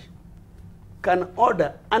judge can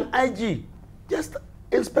order an IG, just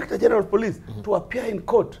Inspector General of Police, to appear in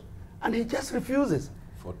court, and he just refuses.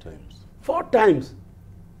 4 times. 4 times.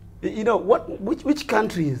 You know, which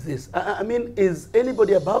country is this? I mean, is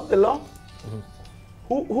anybody above the law?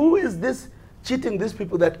 Who is this cheating these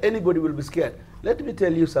people that anybody will be scared? Let me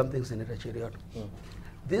tell you something, Senator Cheriot.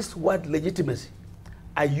 This word legitimacy,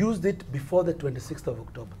 I used it before the 26th of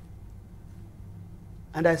October.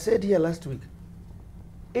 And I said here last week,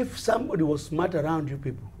 if somebody was smart around you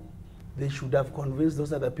people, they should have convinced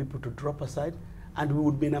those other people to drop aside, and we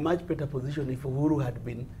would be in a much better position if Uhuru had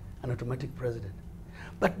been an automatic president.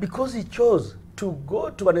 But because he chose to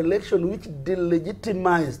go to an election which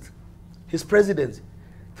delegitimized his presidency,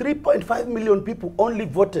 3.5 million people only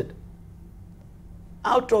voted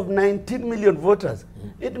out of 19 million voters.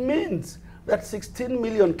 It means that 16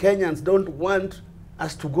 million Kenyans don't want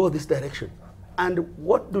us to go this direction. And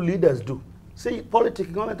what do leaders do? See,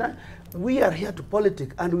 politicking all the time. We are here to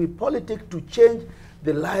politic, and we politic to change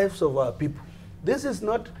the lives of our people. This is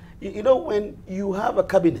not, you know, when you have a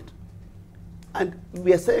cabinet, and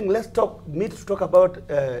we are saying, let's meet to talk about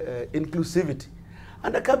inclusivity.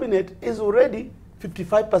 And the cabinet is already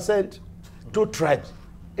 55% 2 tribes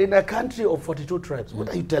in a country of 42 tribes. What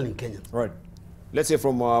are you telling Kenyans? Right. Let's hear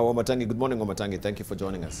from Wamatangi. Good morning, Wamatangi. Thank you for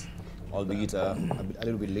joining us. Albeit a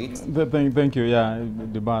little bit late. Thank you, yeah,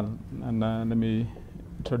 Debarl. And let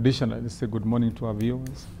traditionally say good morning to our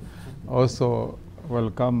viewers. Also,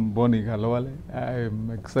 welcome Boni Galwale.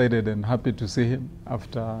 I'm excited and happy to see him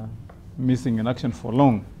after missing in action for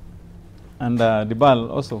long. And Debarl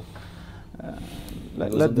also.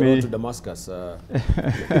 Let me to Damascus. He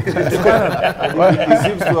seems to have He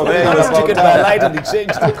was taken by a light and he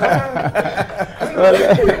changed to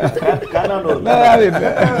Canaan or no, I mean,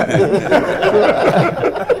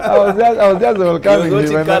 I was just welcoming He was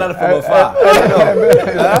him. watching Canaan from afar.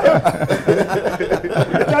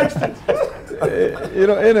 You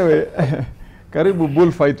know, anyway, Karibu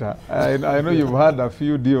bullfighter. I know you've had a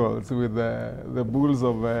few duels with the bulls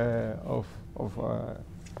of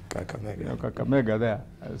Kakamega there.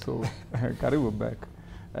 So Karibu back,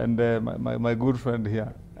 and my good friend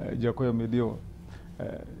here, Jacoyo Medio.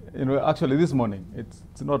 You know, actually this morning it's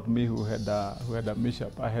not me who had a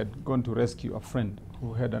mishap. I had gone to rescue a friend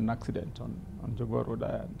who had an accident on Jogoo Road,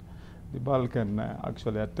 and Debarl can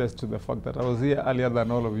actually attest to the fact that I was here earlier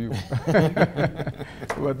than all of you.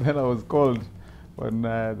 But then I was called when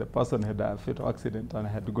the person had a fatal accident, and I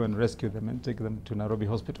had to go and rescue them and take them to Nairobi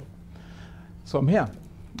Hospital. So I'm here.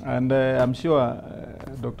 And I'm sure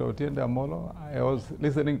Dr. Otiende Amolo, I was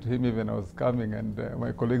listening to him even I was coming, and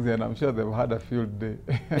my colleagues, and I'm sure they've had a field day.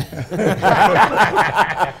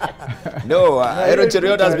 No, Aaron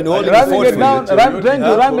Cheriot has been holding Trying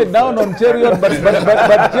to ram it down on Cheriot, but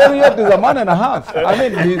Cheriot is a man and a half. I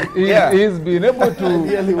mean, he's been able to,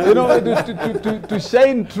 you know, to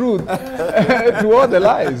shine truth to all the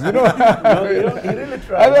lies, you know. he really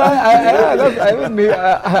tried.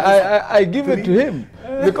 I give it to him.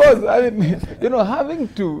 Because I mean, you know, having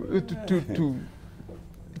to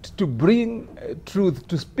bring truth,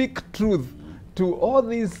 to speak truth to all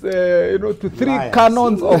these, you know, to three lies.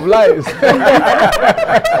 canons of lies.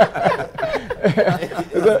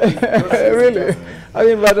 Really, I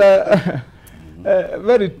mean, but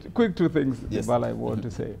very quick two things, Yes. Debarl, I want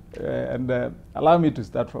to say, and allow me to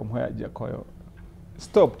start from where Jacoyo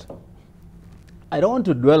stopped. I don't want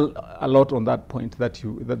to dwell a lot on that point that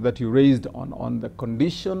you raised on the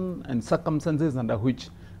condition and circumstances under which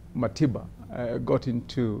Matiba got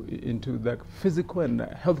into the physical and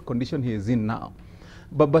health condition he is in now.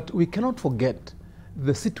 But we cannot forget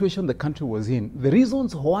the situation the country was in, the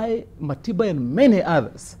reasons why Matiba and many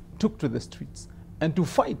others took to the streets and to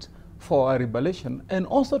fight for our liberation and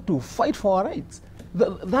also to fight for our rights.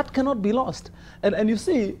 That cannot be lost. And you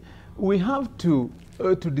see, we have to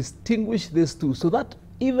distinguish these two so that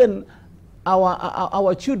even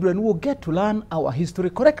our children will get to learn our history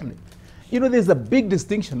correctly. You know, there's a big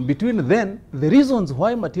distinction between then, the reasons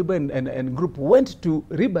why Matiba and group went to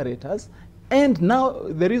liberate us, and now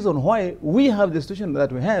the reason why we have the situation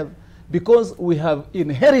that we have, because we have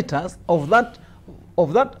inheritors of that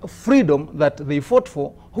freedom that they fought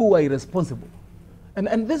for, who are irresponsible.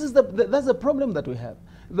 And this is that's the problem that we have.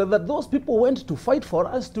 That those people went to fight for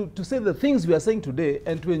us to say the things we are saying today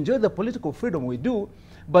and to enjoy the political freedom we do,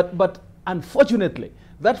 but unfortunately,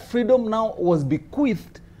 that freedom now was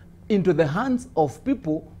bequeathed into the hands of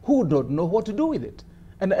people who don't know what to do with it.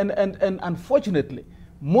 And unfortunately,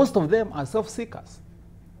 most of them are self-seekers.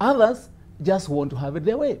 Others just want to have it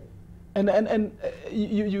their way. And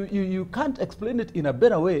you can't explain it in a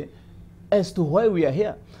better way as to why we are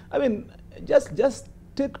here. I mean, just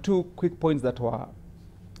take two quick points that were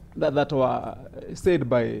said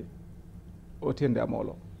by Otiende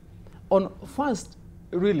Amolo. On first,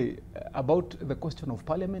 really, about the question of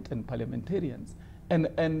parliament and parliamentarians,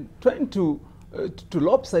 and trying to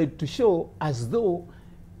lopside to show as though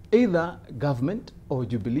either government or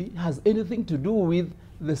Jubilee has anything to do with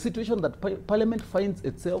the situation that parliament finds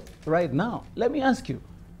itself right now. Let me ask you,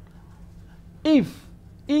 if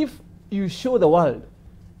you show the world,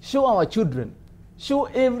 show our children, show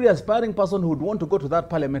every aspiring person who would want to go to that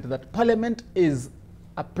parliament is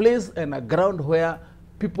a place and a ground where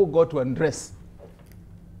people go to undress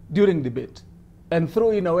during debate and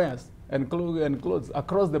throw in wares and clothes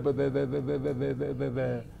across the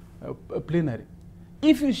plenary.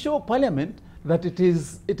 If you show parliament that it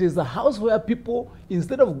is a house where people,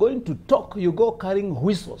 instead of going to talk, you go carrying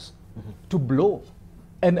whistles to blow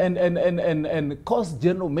and cause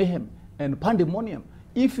general mayhem and pandemonium.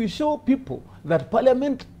 If you show people that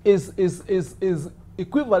parliament is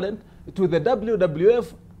equivalent to the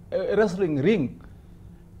WWF wrestling ring,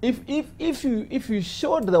 if you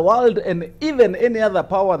showed the world and even any other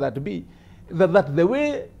power that be that the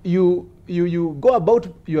way you go about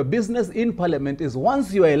your business in parliament is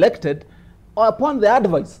once you are elected, or upon the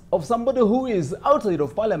advice of somebody who is outside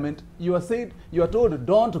of parliament, you are told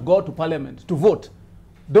don't go to parliament to vote,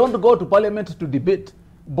 don't go to parliament to debate,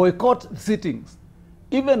 boycott sittings.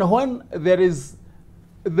 Even when there is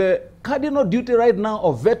the cardinal duty right now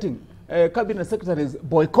of vetting cabinet secretaries,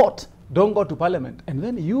 boycott, don't go to parliament. And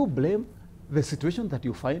then you blame the situation that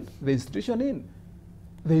you find the institution in.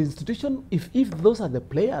 The institution, if those are the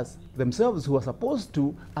players themselves who are supposed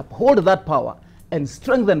to uphold that power and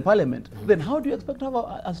strengthen parliament, then how do you expect to have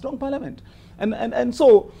a strong parliament? And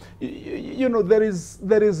so, you know, there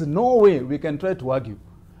is no way we can try to argue.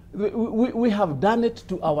 We have done it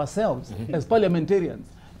to ourselves as parliamentarians.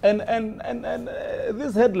 And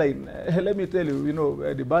this headline, let me tell you, you know,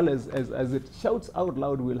 Debarl, as it shouts out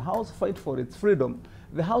loud, will House fight for its freedom?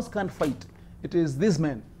 The House can't fight. It is these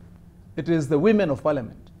men. It is the women of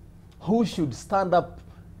parliament who should stand up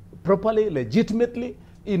properly, legitimately,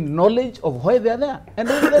 in knowledge of why they are there. And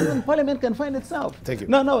then parliament can find itself. Thank you.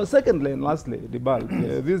 No, secondly and lastly, Debarl,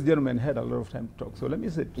 these gentlemen had a lot of time to talk, so let me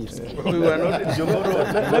sit. We were not in Jogo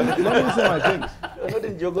Road. Let me say my things. We were not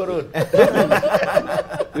in Jogo Road.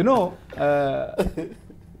 You know,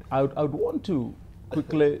 I would want to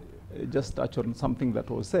quickly just touch on something that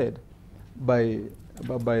was said by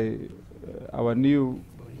our new,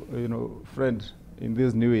 you know, friend in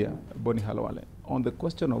this new year, Boni Halwale, on the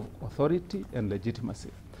question of authority and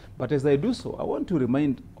legitimacy. But as I do so, I want to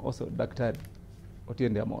remind also Dr.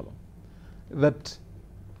 Otiende Amolo that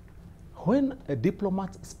when a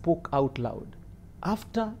diplomat spoke out loud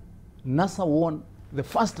after NASA won the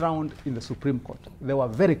first round in the Supreme Court, they were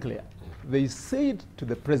very clear. They said to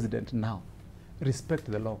the president, now,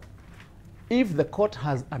 respect the law. If the court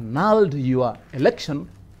has annulled your election,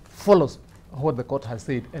 follows what the court has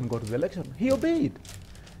said and go to the election. He obeyed.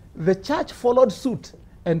 The church followed suit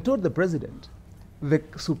and told the president, the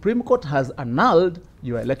Supreme Court has annulled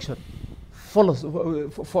your election. Follow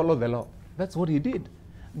the law. That's what he did.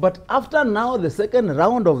 But after now the second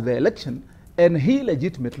round of the election, and he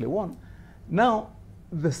legitimately won, now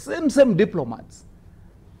the same diplomats,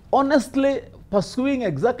 honestly pursuing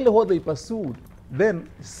exactly what they pursued, then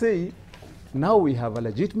say, now we have a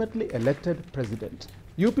legitimately elected president.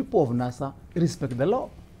 You people of NASA respect the law.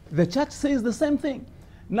 The church says the same thing.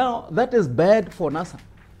 Now, that is bad for NASA,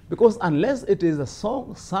 because unless it is a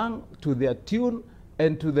song sung to their tune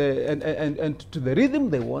and to the rhythm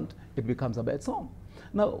they want, it becomes a bad song.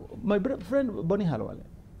 Now, my friend Boni Halwale,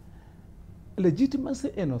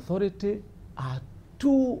 legitimacy and authority are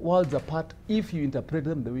two worlds apart if you interpret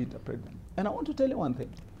them the way you interpret them. And I want to tell you one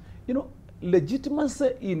thing. You know,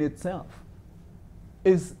 legitimacy in itself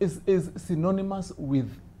is synonymous with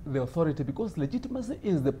the authority, because legitimacy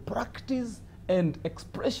is the practice and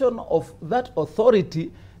expression of that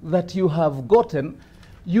authority that you have gotten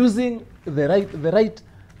using the right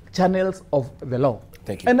channels of the law.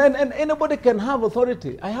 Thank you. And anybody can have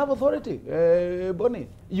authority. I have authority. Bonnie,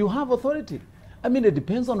 you have authority. I mean, it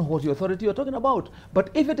depends on what your authority you're talking about. But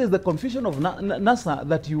if it is the confusion of NASA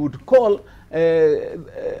that you would call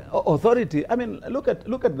authority, I mean, look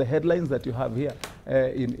at the headlines that you have here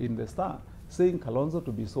in the Star, saying Kalonzo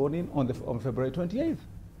to be sworn in on February 28th.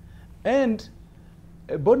 And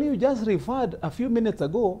Bonnie, you just referred a few minutes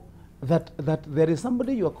ago that there is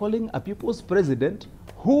somebody you are calling a people's president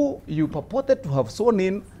who you purported to have sworn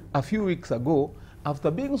in a few weeks ago. After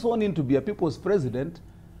being sworn in to be a people's president,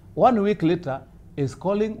 1 week later is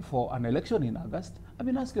calling for an election in August. I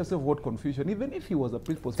mean, ask yourself what confusion. Even if he was a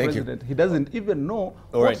people's president, he doesn't even know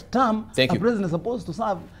what term a president is supposed to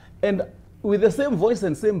serve. And with the same voice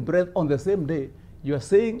and same breath on the same day, you are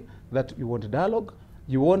saying that you want dialogue,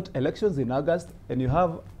 you want elections in August, and you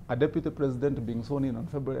have a deputy president being sworn in on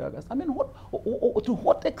February, August. I mean, to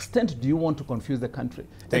what extent do you want to confuse the country?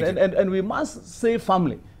 And we must say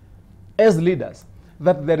firmly, as leaders,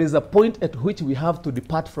 that there is a point at which we have to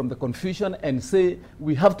depart from the confusion and say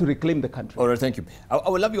we have to reclaim the country. All right, thank you. I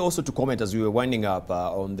would love you also to comment as we were winding up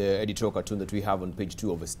on the editorial cartoon that we have on page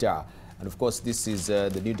 2 of the Star. And of course, this is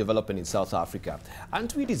the new development in South Africa.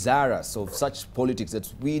 Aren't we desirous of such politics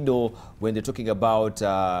that we know when they're talking about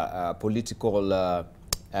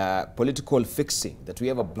political fixing, that we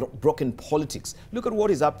have a broken politics? Look at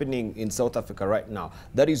what is happening in South Africa right now.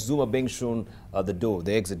 That is Zuma being shown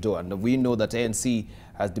the exit door. And we know that ANC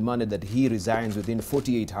has demanded that he resigns within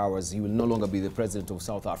 48 hours. He will no longer be the president of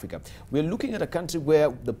South Africa. We're looking at a country where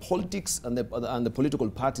the politics and the political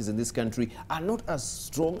parties in this country are not as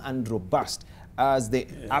strong and robust as the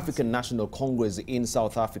African National Congress in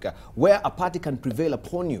South Africa, where a party can prevail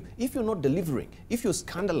upon you if you're not delivering, if you're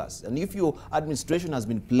scandalous, and if your administration has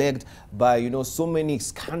been plagued by, you know, so many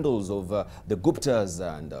scandals of the Guptas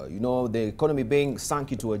and, you know, the economy being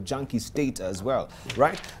sunk into a junky state as well,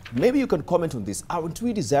 right? Maybe you can comment on this. Aren't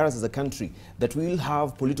we desirous as a country that we will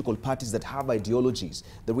have political parties that have ideologies,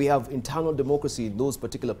 that we have internal democracy in those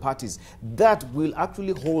particular parties that will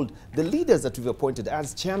actually hold the leaders that we've appointed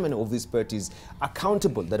as chairman of these parties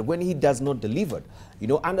accountable, that when he does not deliver, you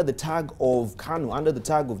know, under the tag of KANU, under the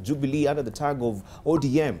tag of Jubilee, under the tag of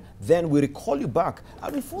ODM, then we recall you back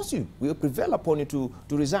and we force you, we will prevail upon you to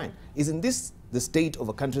resign. Isn't this the state of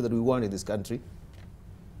a country that we want in this country?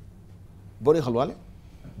 Boni Khalwale?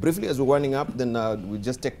 Briefly, as we're winding up, then we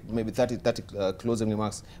just take maybe 30 closing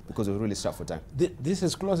remarks because we're really strapped for time. This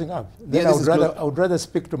is closing up. Yeah, Then I would rather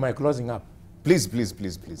speak to my closing up. Please, please,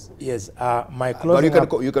 please, please. Yes, my closing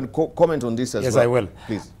but up. you can comment on this as well. Yes, I will.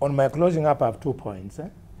 Please. On my closing up, I have 2 points.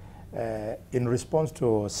 In response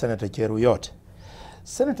to Senator Cheruyot.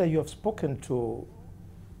 Senator, you have spoken to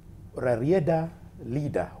Rarieda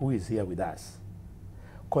leader who is here with us,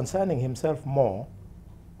 concerning himself more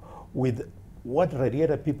with what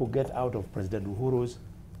Rarieda people get out of President Uhuru's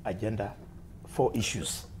agenda for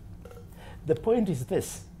issues. The point is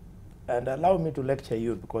this, and allow me to lecture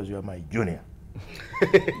you because you are my junior.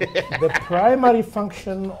 The primary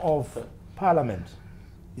function of Parliament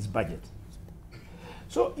is budget.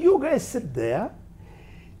 So you guys sit there,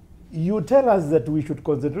 you tell us that we should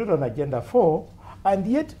concentrate on Agenda 4, and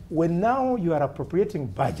yet when now you are appropriating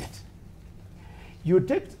budget, you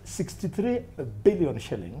take 63 billion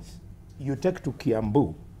shillings, you take to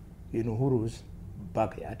Kiambu in Uhuru's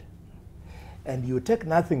backyard, and you take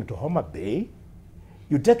nothing to Homa Bay,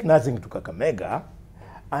 you take nothing to Kakamega,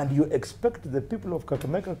 and you expect the people of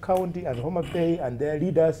Kakamega County and Homa Bay and their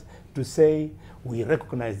leaders to say, we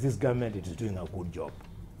recognize this government, it is doing a good job.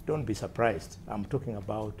 Don't be surprised. I'm talking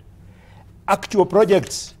about actual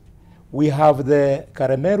projects. We have the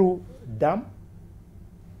Karemeru Dam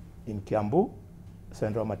in Kiambu,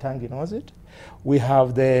 Senator Matangi knows it. We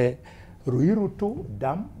have the Ruiru 2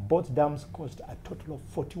 Dam. Both dams cost a total of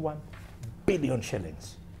 41 billion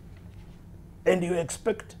shillings. And you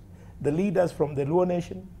expect the leaders from the Luo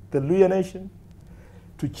Nation, the Luya Nation,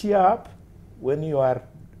 to cheer up when you are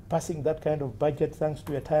passing that kind of budget thanks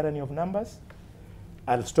to a tyranny of numbers?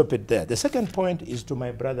 I'll stop it there. The second point is to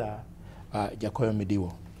my brother, Jakoyo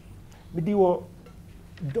Midiwo. Midiwo,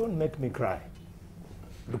 don't make me cry.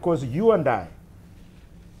 Because you and I,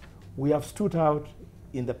 we have stood out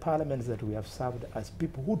in the parliaments that we have served as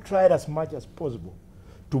people who tried as much as possible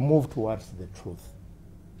to move towards the truth.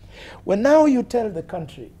 When now you tell the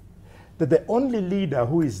country that the only leader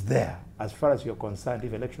who is there, as far as you're concerned,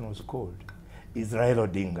 if election was called, is Raila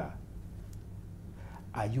Odinga,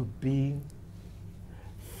 are you being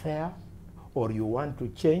fair, or you want to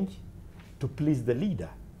change to please the leader?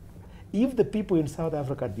 If the people in South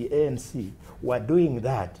Africa, the ANC, were doing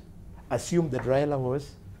that, assume that Raila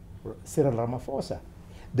was Cyril Ramaphosa,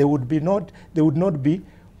 they would not be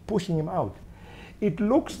pushing him out. It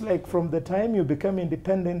looks like from the time you become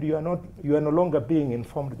independent, you are no longer being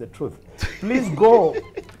informed the truth. Please go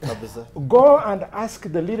and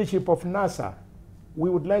ask the leadership of NASA. We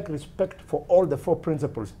would like respect for all the 4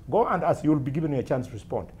 principles. Go and ask. You will be given a chance to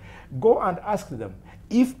respond. Go and ask them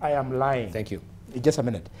if I am lying. Thank you. Just a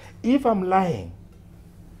minute. If I'm lying,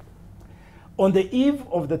 on the eve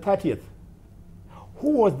of the 30th,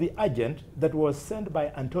 who was the agent that was sent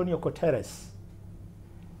by Antonio Guterres,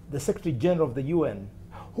 the Secretary General of the UN,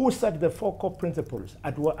 who set the 4 core principles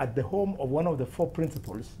at the home of one of the 4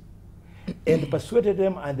 principles and persuaded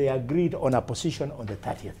them, and they agreed on a position on the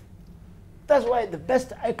 30th. That's why the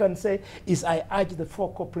best I can say is I urge the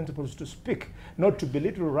 4 core principles to speak, not to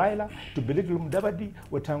belittle Raila, to belittle Mudavadi,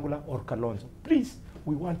 Wetangula, or Kalonzo. Please,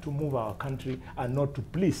 we want to move our country and not to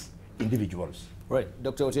please individuals. Right.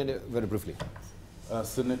 Dr. Otiende, very briefly.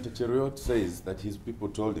 Senator Cheruyot says that his people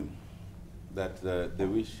told him that they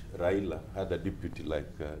wish Raila had a deputy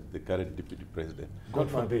like the current deputy president. God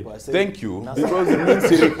forbid. Thank you, because it means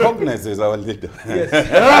he recognizes our leader. Yes.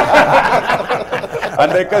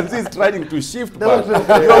 And I can see he's trying to shift back.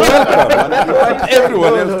 You're welcome, and invite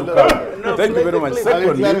everyone else to come. Thank you very much.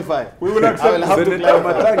 Secondly, we will accept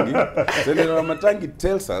Senator Matangi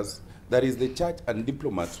tells us that is the church and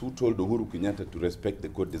diplomats who told Uhuru Kenyatta to respect the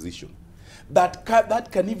court decision. That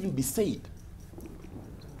can even be said.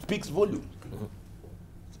 Speaks volumes.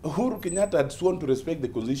 Uhuru Kenyatta had sworn to respect the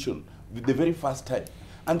constitution the very first time.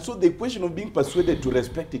 And so the question of being persuaded to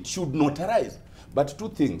respect it should not arise. But 2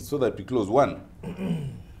 things so that we close. One,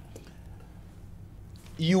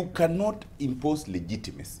 you cannot impose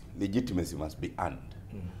legitimacy. Legitimacy must be earned.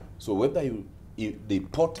 So whether you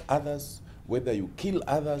deport others, whether you kill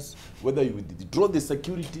others, whether you withdraw the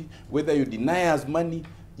security, whether you deny us money,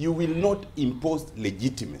 you will not impose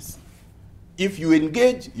legitimacy. If you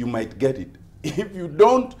engage, you might get it. If you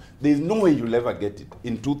don't, there is no way you'll ever get it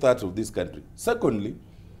in 2/3 of this country. Secondly,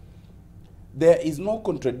 there is no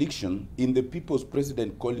contradiction in the people's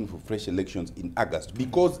president calling for fresh elections in August,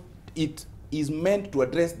 because it is meant to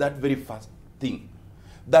address that very first thing,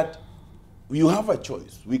 that you have a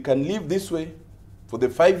choice. We can live this way for the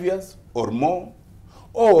 5 years or more,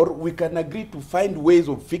 or we can agree to find ways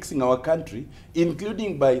of fixing our country,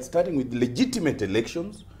 including by starting with legitimate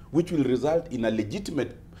elections, which will result in a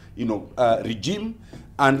legitimate regime.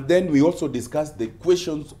 And then we also discuss the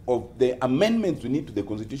questions of the amendments we need to the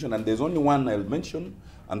Constitution, and there's only one I'll mention,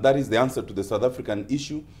 and that is the answer to the South African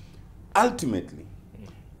issue. Ultimately,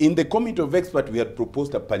 in the Committee of Experts, we had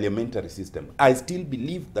proposed a parliamentary system. I still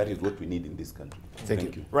believe that is what we need in this country.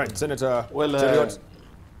 Thank you. Right, Senator. Well,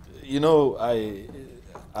 you know, I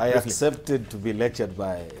accepted to be lectured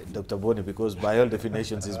by Dr. Boni because by all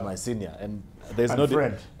definitions he's my senior, and there's no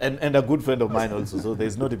friend. and a good friend of mine also, so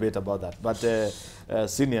there's no debate about that. But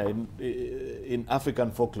senior, in African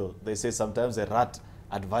folklore, they say sometimes a rat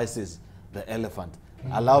advises the elephant.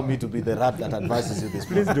 Allow me to be the rat that advises you this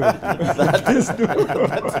Please do. Please do.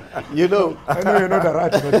 You know, I know you're not a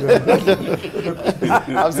rat, but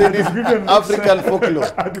I'm saying this African folklore.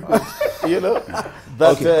 You know,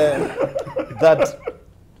 that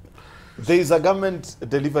there is a government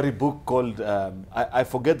delivery book called, I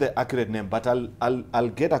forget the accurate name, but I'll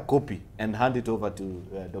get a copy and hand it over to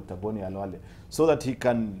Dr. Boni Alwale so that he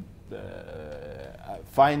can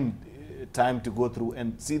find time to go through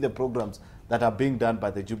and see the programs that are being done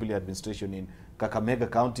by the Jubilee administration in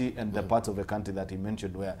Kakamega County and the parts of the country that he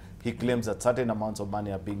mentioned, where he claims that certain amounts of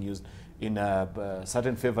money are being used in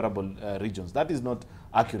certain favorable regions. That is not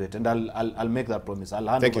accurate, and I'll make that promise. I'll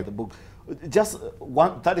hand over the book. Just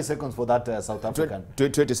 30 seconds for that South African.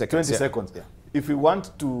 20 seconds. 20 seconds. Yeah. If we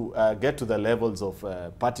want to get to the levels of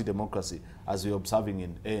party democracy as we're observing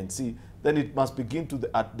in ANC, then it must begin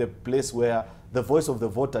at the place where the voice of the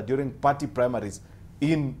voter during party primaries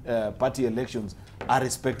in party elections are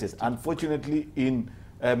respected. Unfortunately, in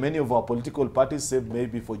many of our political parties, save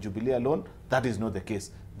maybe for Jubilee alone, that is not the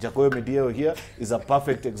case. Jacoyo Medieo here is a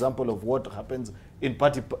perfect example of what happens in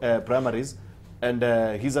party primaries. And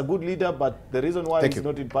he's a good leader, but the reason why he's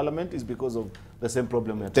not in parliament is because of the same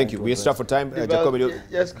problem. Thank you. We start for time.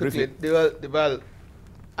 Just quickly, Debarl,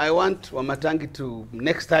 I want Wamatangi to,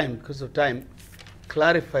 next time, because of time,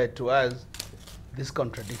 clarify to us this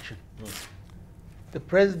contradiction. The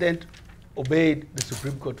president obeyed the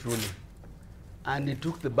Supreme Court ruling, and he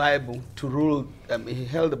took the Bible to rule, he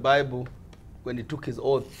held the Bible when he took his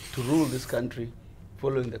oath to rule this country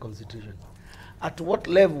following the Constitution. At what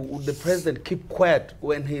level would the president keep quiet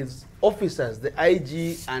when his officers, the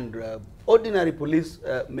IG and ordinary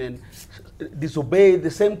policemen, disobey the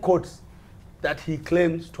same courts that he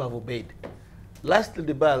claims to have obeyed? Lastly,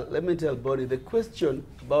 Debarl, let me tell Boni, the question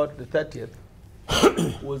about the 30th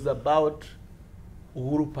was about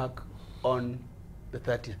Uhuru Park on the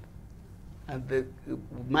 30th. And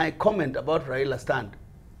my comment about Raila stand,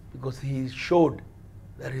 because he showed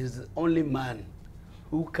that he's the only man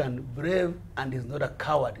who can brave and is not a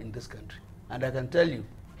coward in this country. And I can tell you,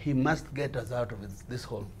 he must get us out of this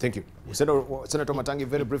hole. Thank you. Senator Matangi,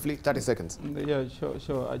 very briefly, 30 seconds. Yeah,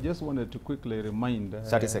 sure. I just wanted to quickly remind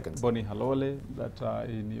 30 seconds. Boni Halole that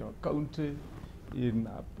in your county, in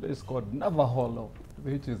a place called Navaholo,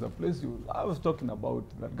 which is a place I was talking about,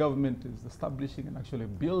 that government is establishing and actually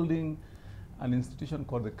building an institution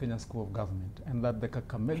called the Kenya School of Government, and that the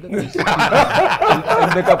Kakamega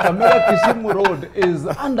Kisimu Road is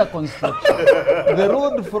under construction. The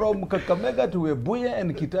road from Kakamega to Webuye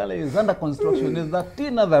and Kitale is under construction. There's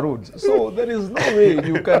 13 other roads. So there is no way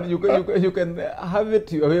you can have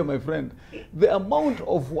it your way, my friend. The amount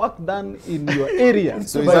of work done in your area.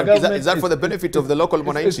 So is that for the benefit of the local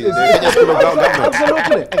Monaichi, the Kenya School of Government?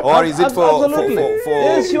 Absolutely. Or is it for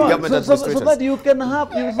yes, sure. government administrators? So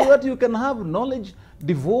that you can have knowledge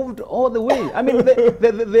devolved all the way. I mean,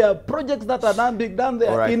 there are projects that are now being done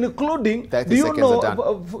there, right, including, do you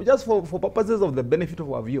know, just for purposes of the benefit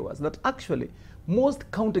of our viewers, that actually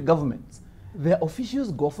most county governments, their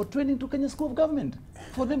officials go for training to Kenya School of Government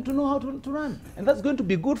for them to know how to run. And that's going to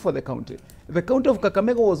be good for the county. The county of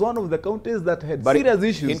Kakamega was one of the counties that had serious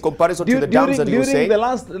issues. In comparison to the dams that you say,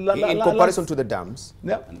 in comparison to the dams,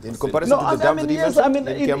 yeah. In comparison to the dams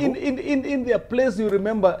that you mentioned, in their place, you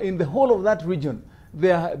remember, in the whole of that region,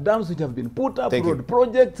 There are dams which have been put up, Thank you. road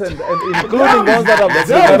projects, and including ones that have been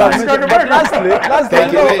mentioned. But lastly,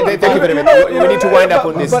 Thank you very much. We need to wind up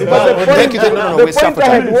on this. Thank you. The point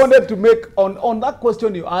I had wanted to make on that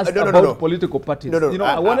question you asked about political parties. No. You know,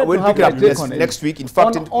 I wanted we'll to have pick my up take on it. next week. In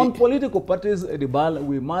fact, on political parties, Debarl,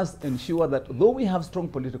 we must ensure that though we have strong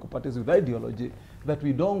political parties with ideology, that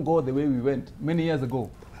we don't go the way we went many years ago.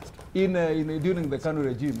 During the Kanu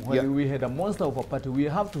regime, when we had a monster of a party, we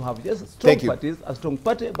have to have just strong parties, a strong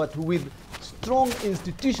party, but with strong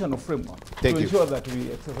institutional framework to ensure that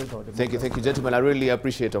we exercise our democracy. Thank you, gentlemen. I really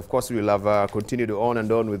appreciate it. Of course, we'll have continued on and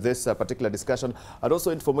on with this particular discussion. And also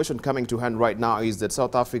information coming to hand right now is that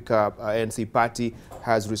South Africa ANC party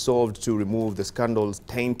has resolved to remove the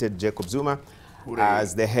scandals-tainted Jacob Zuma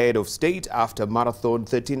as the head of state after marathon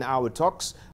 13-hour talks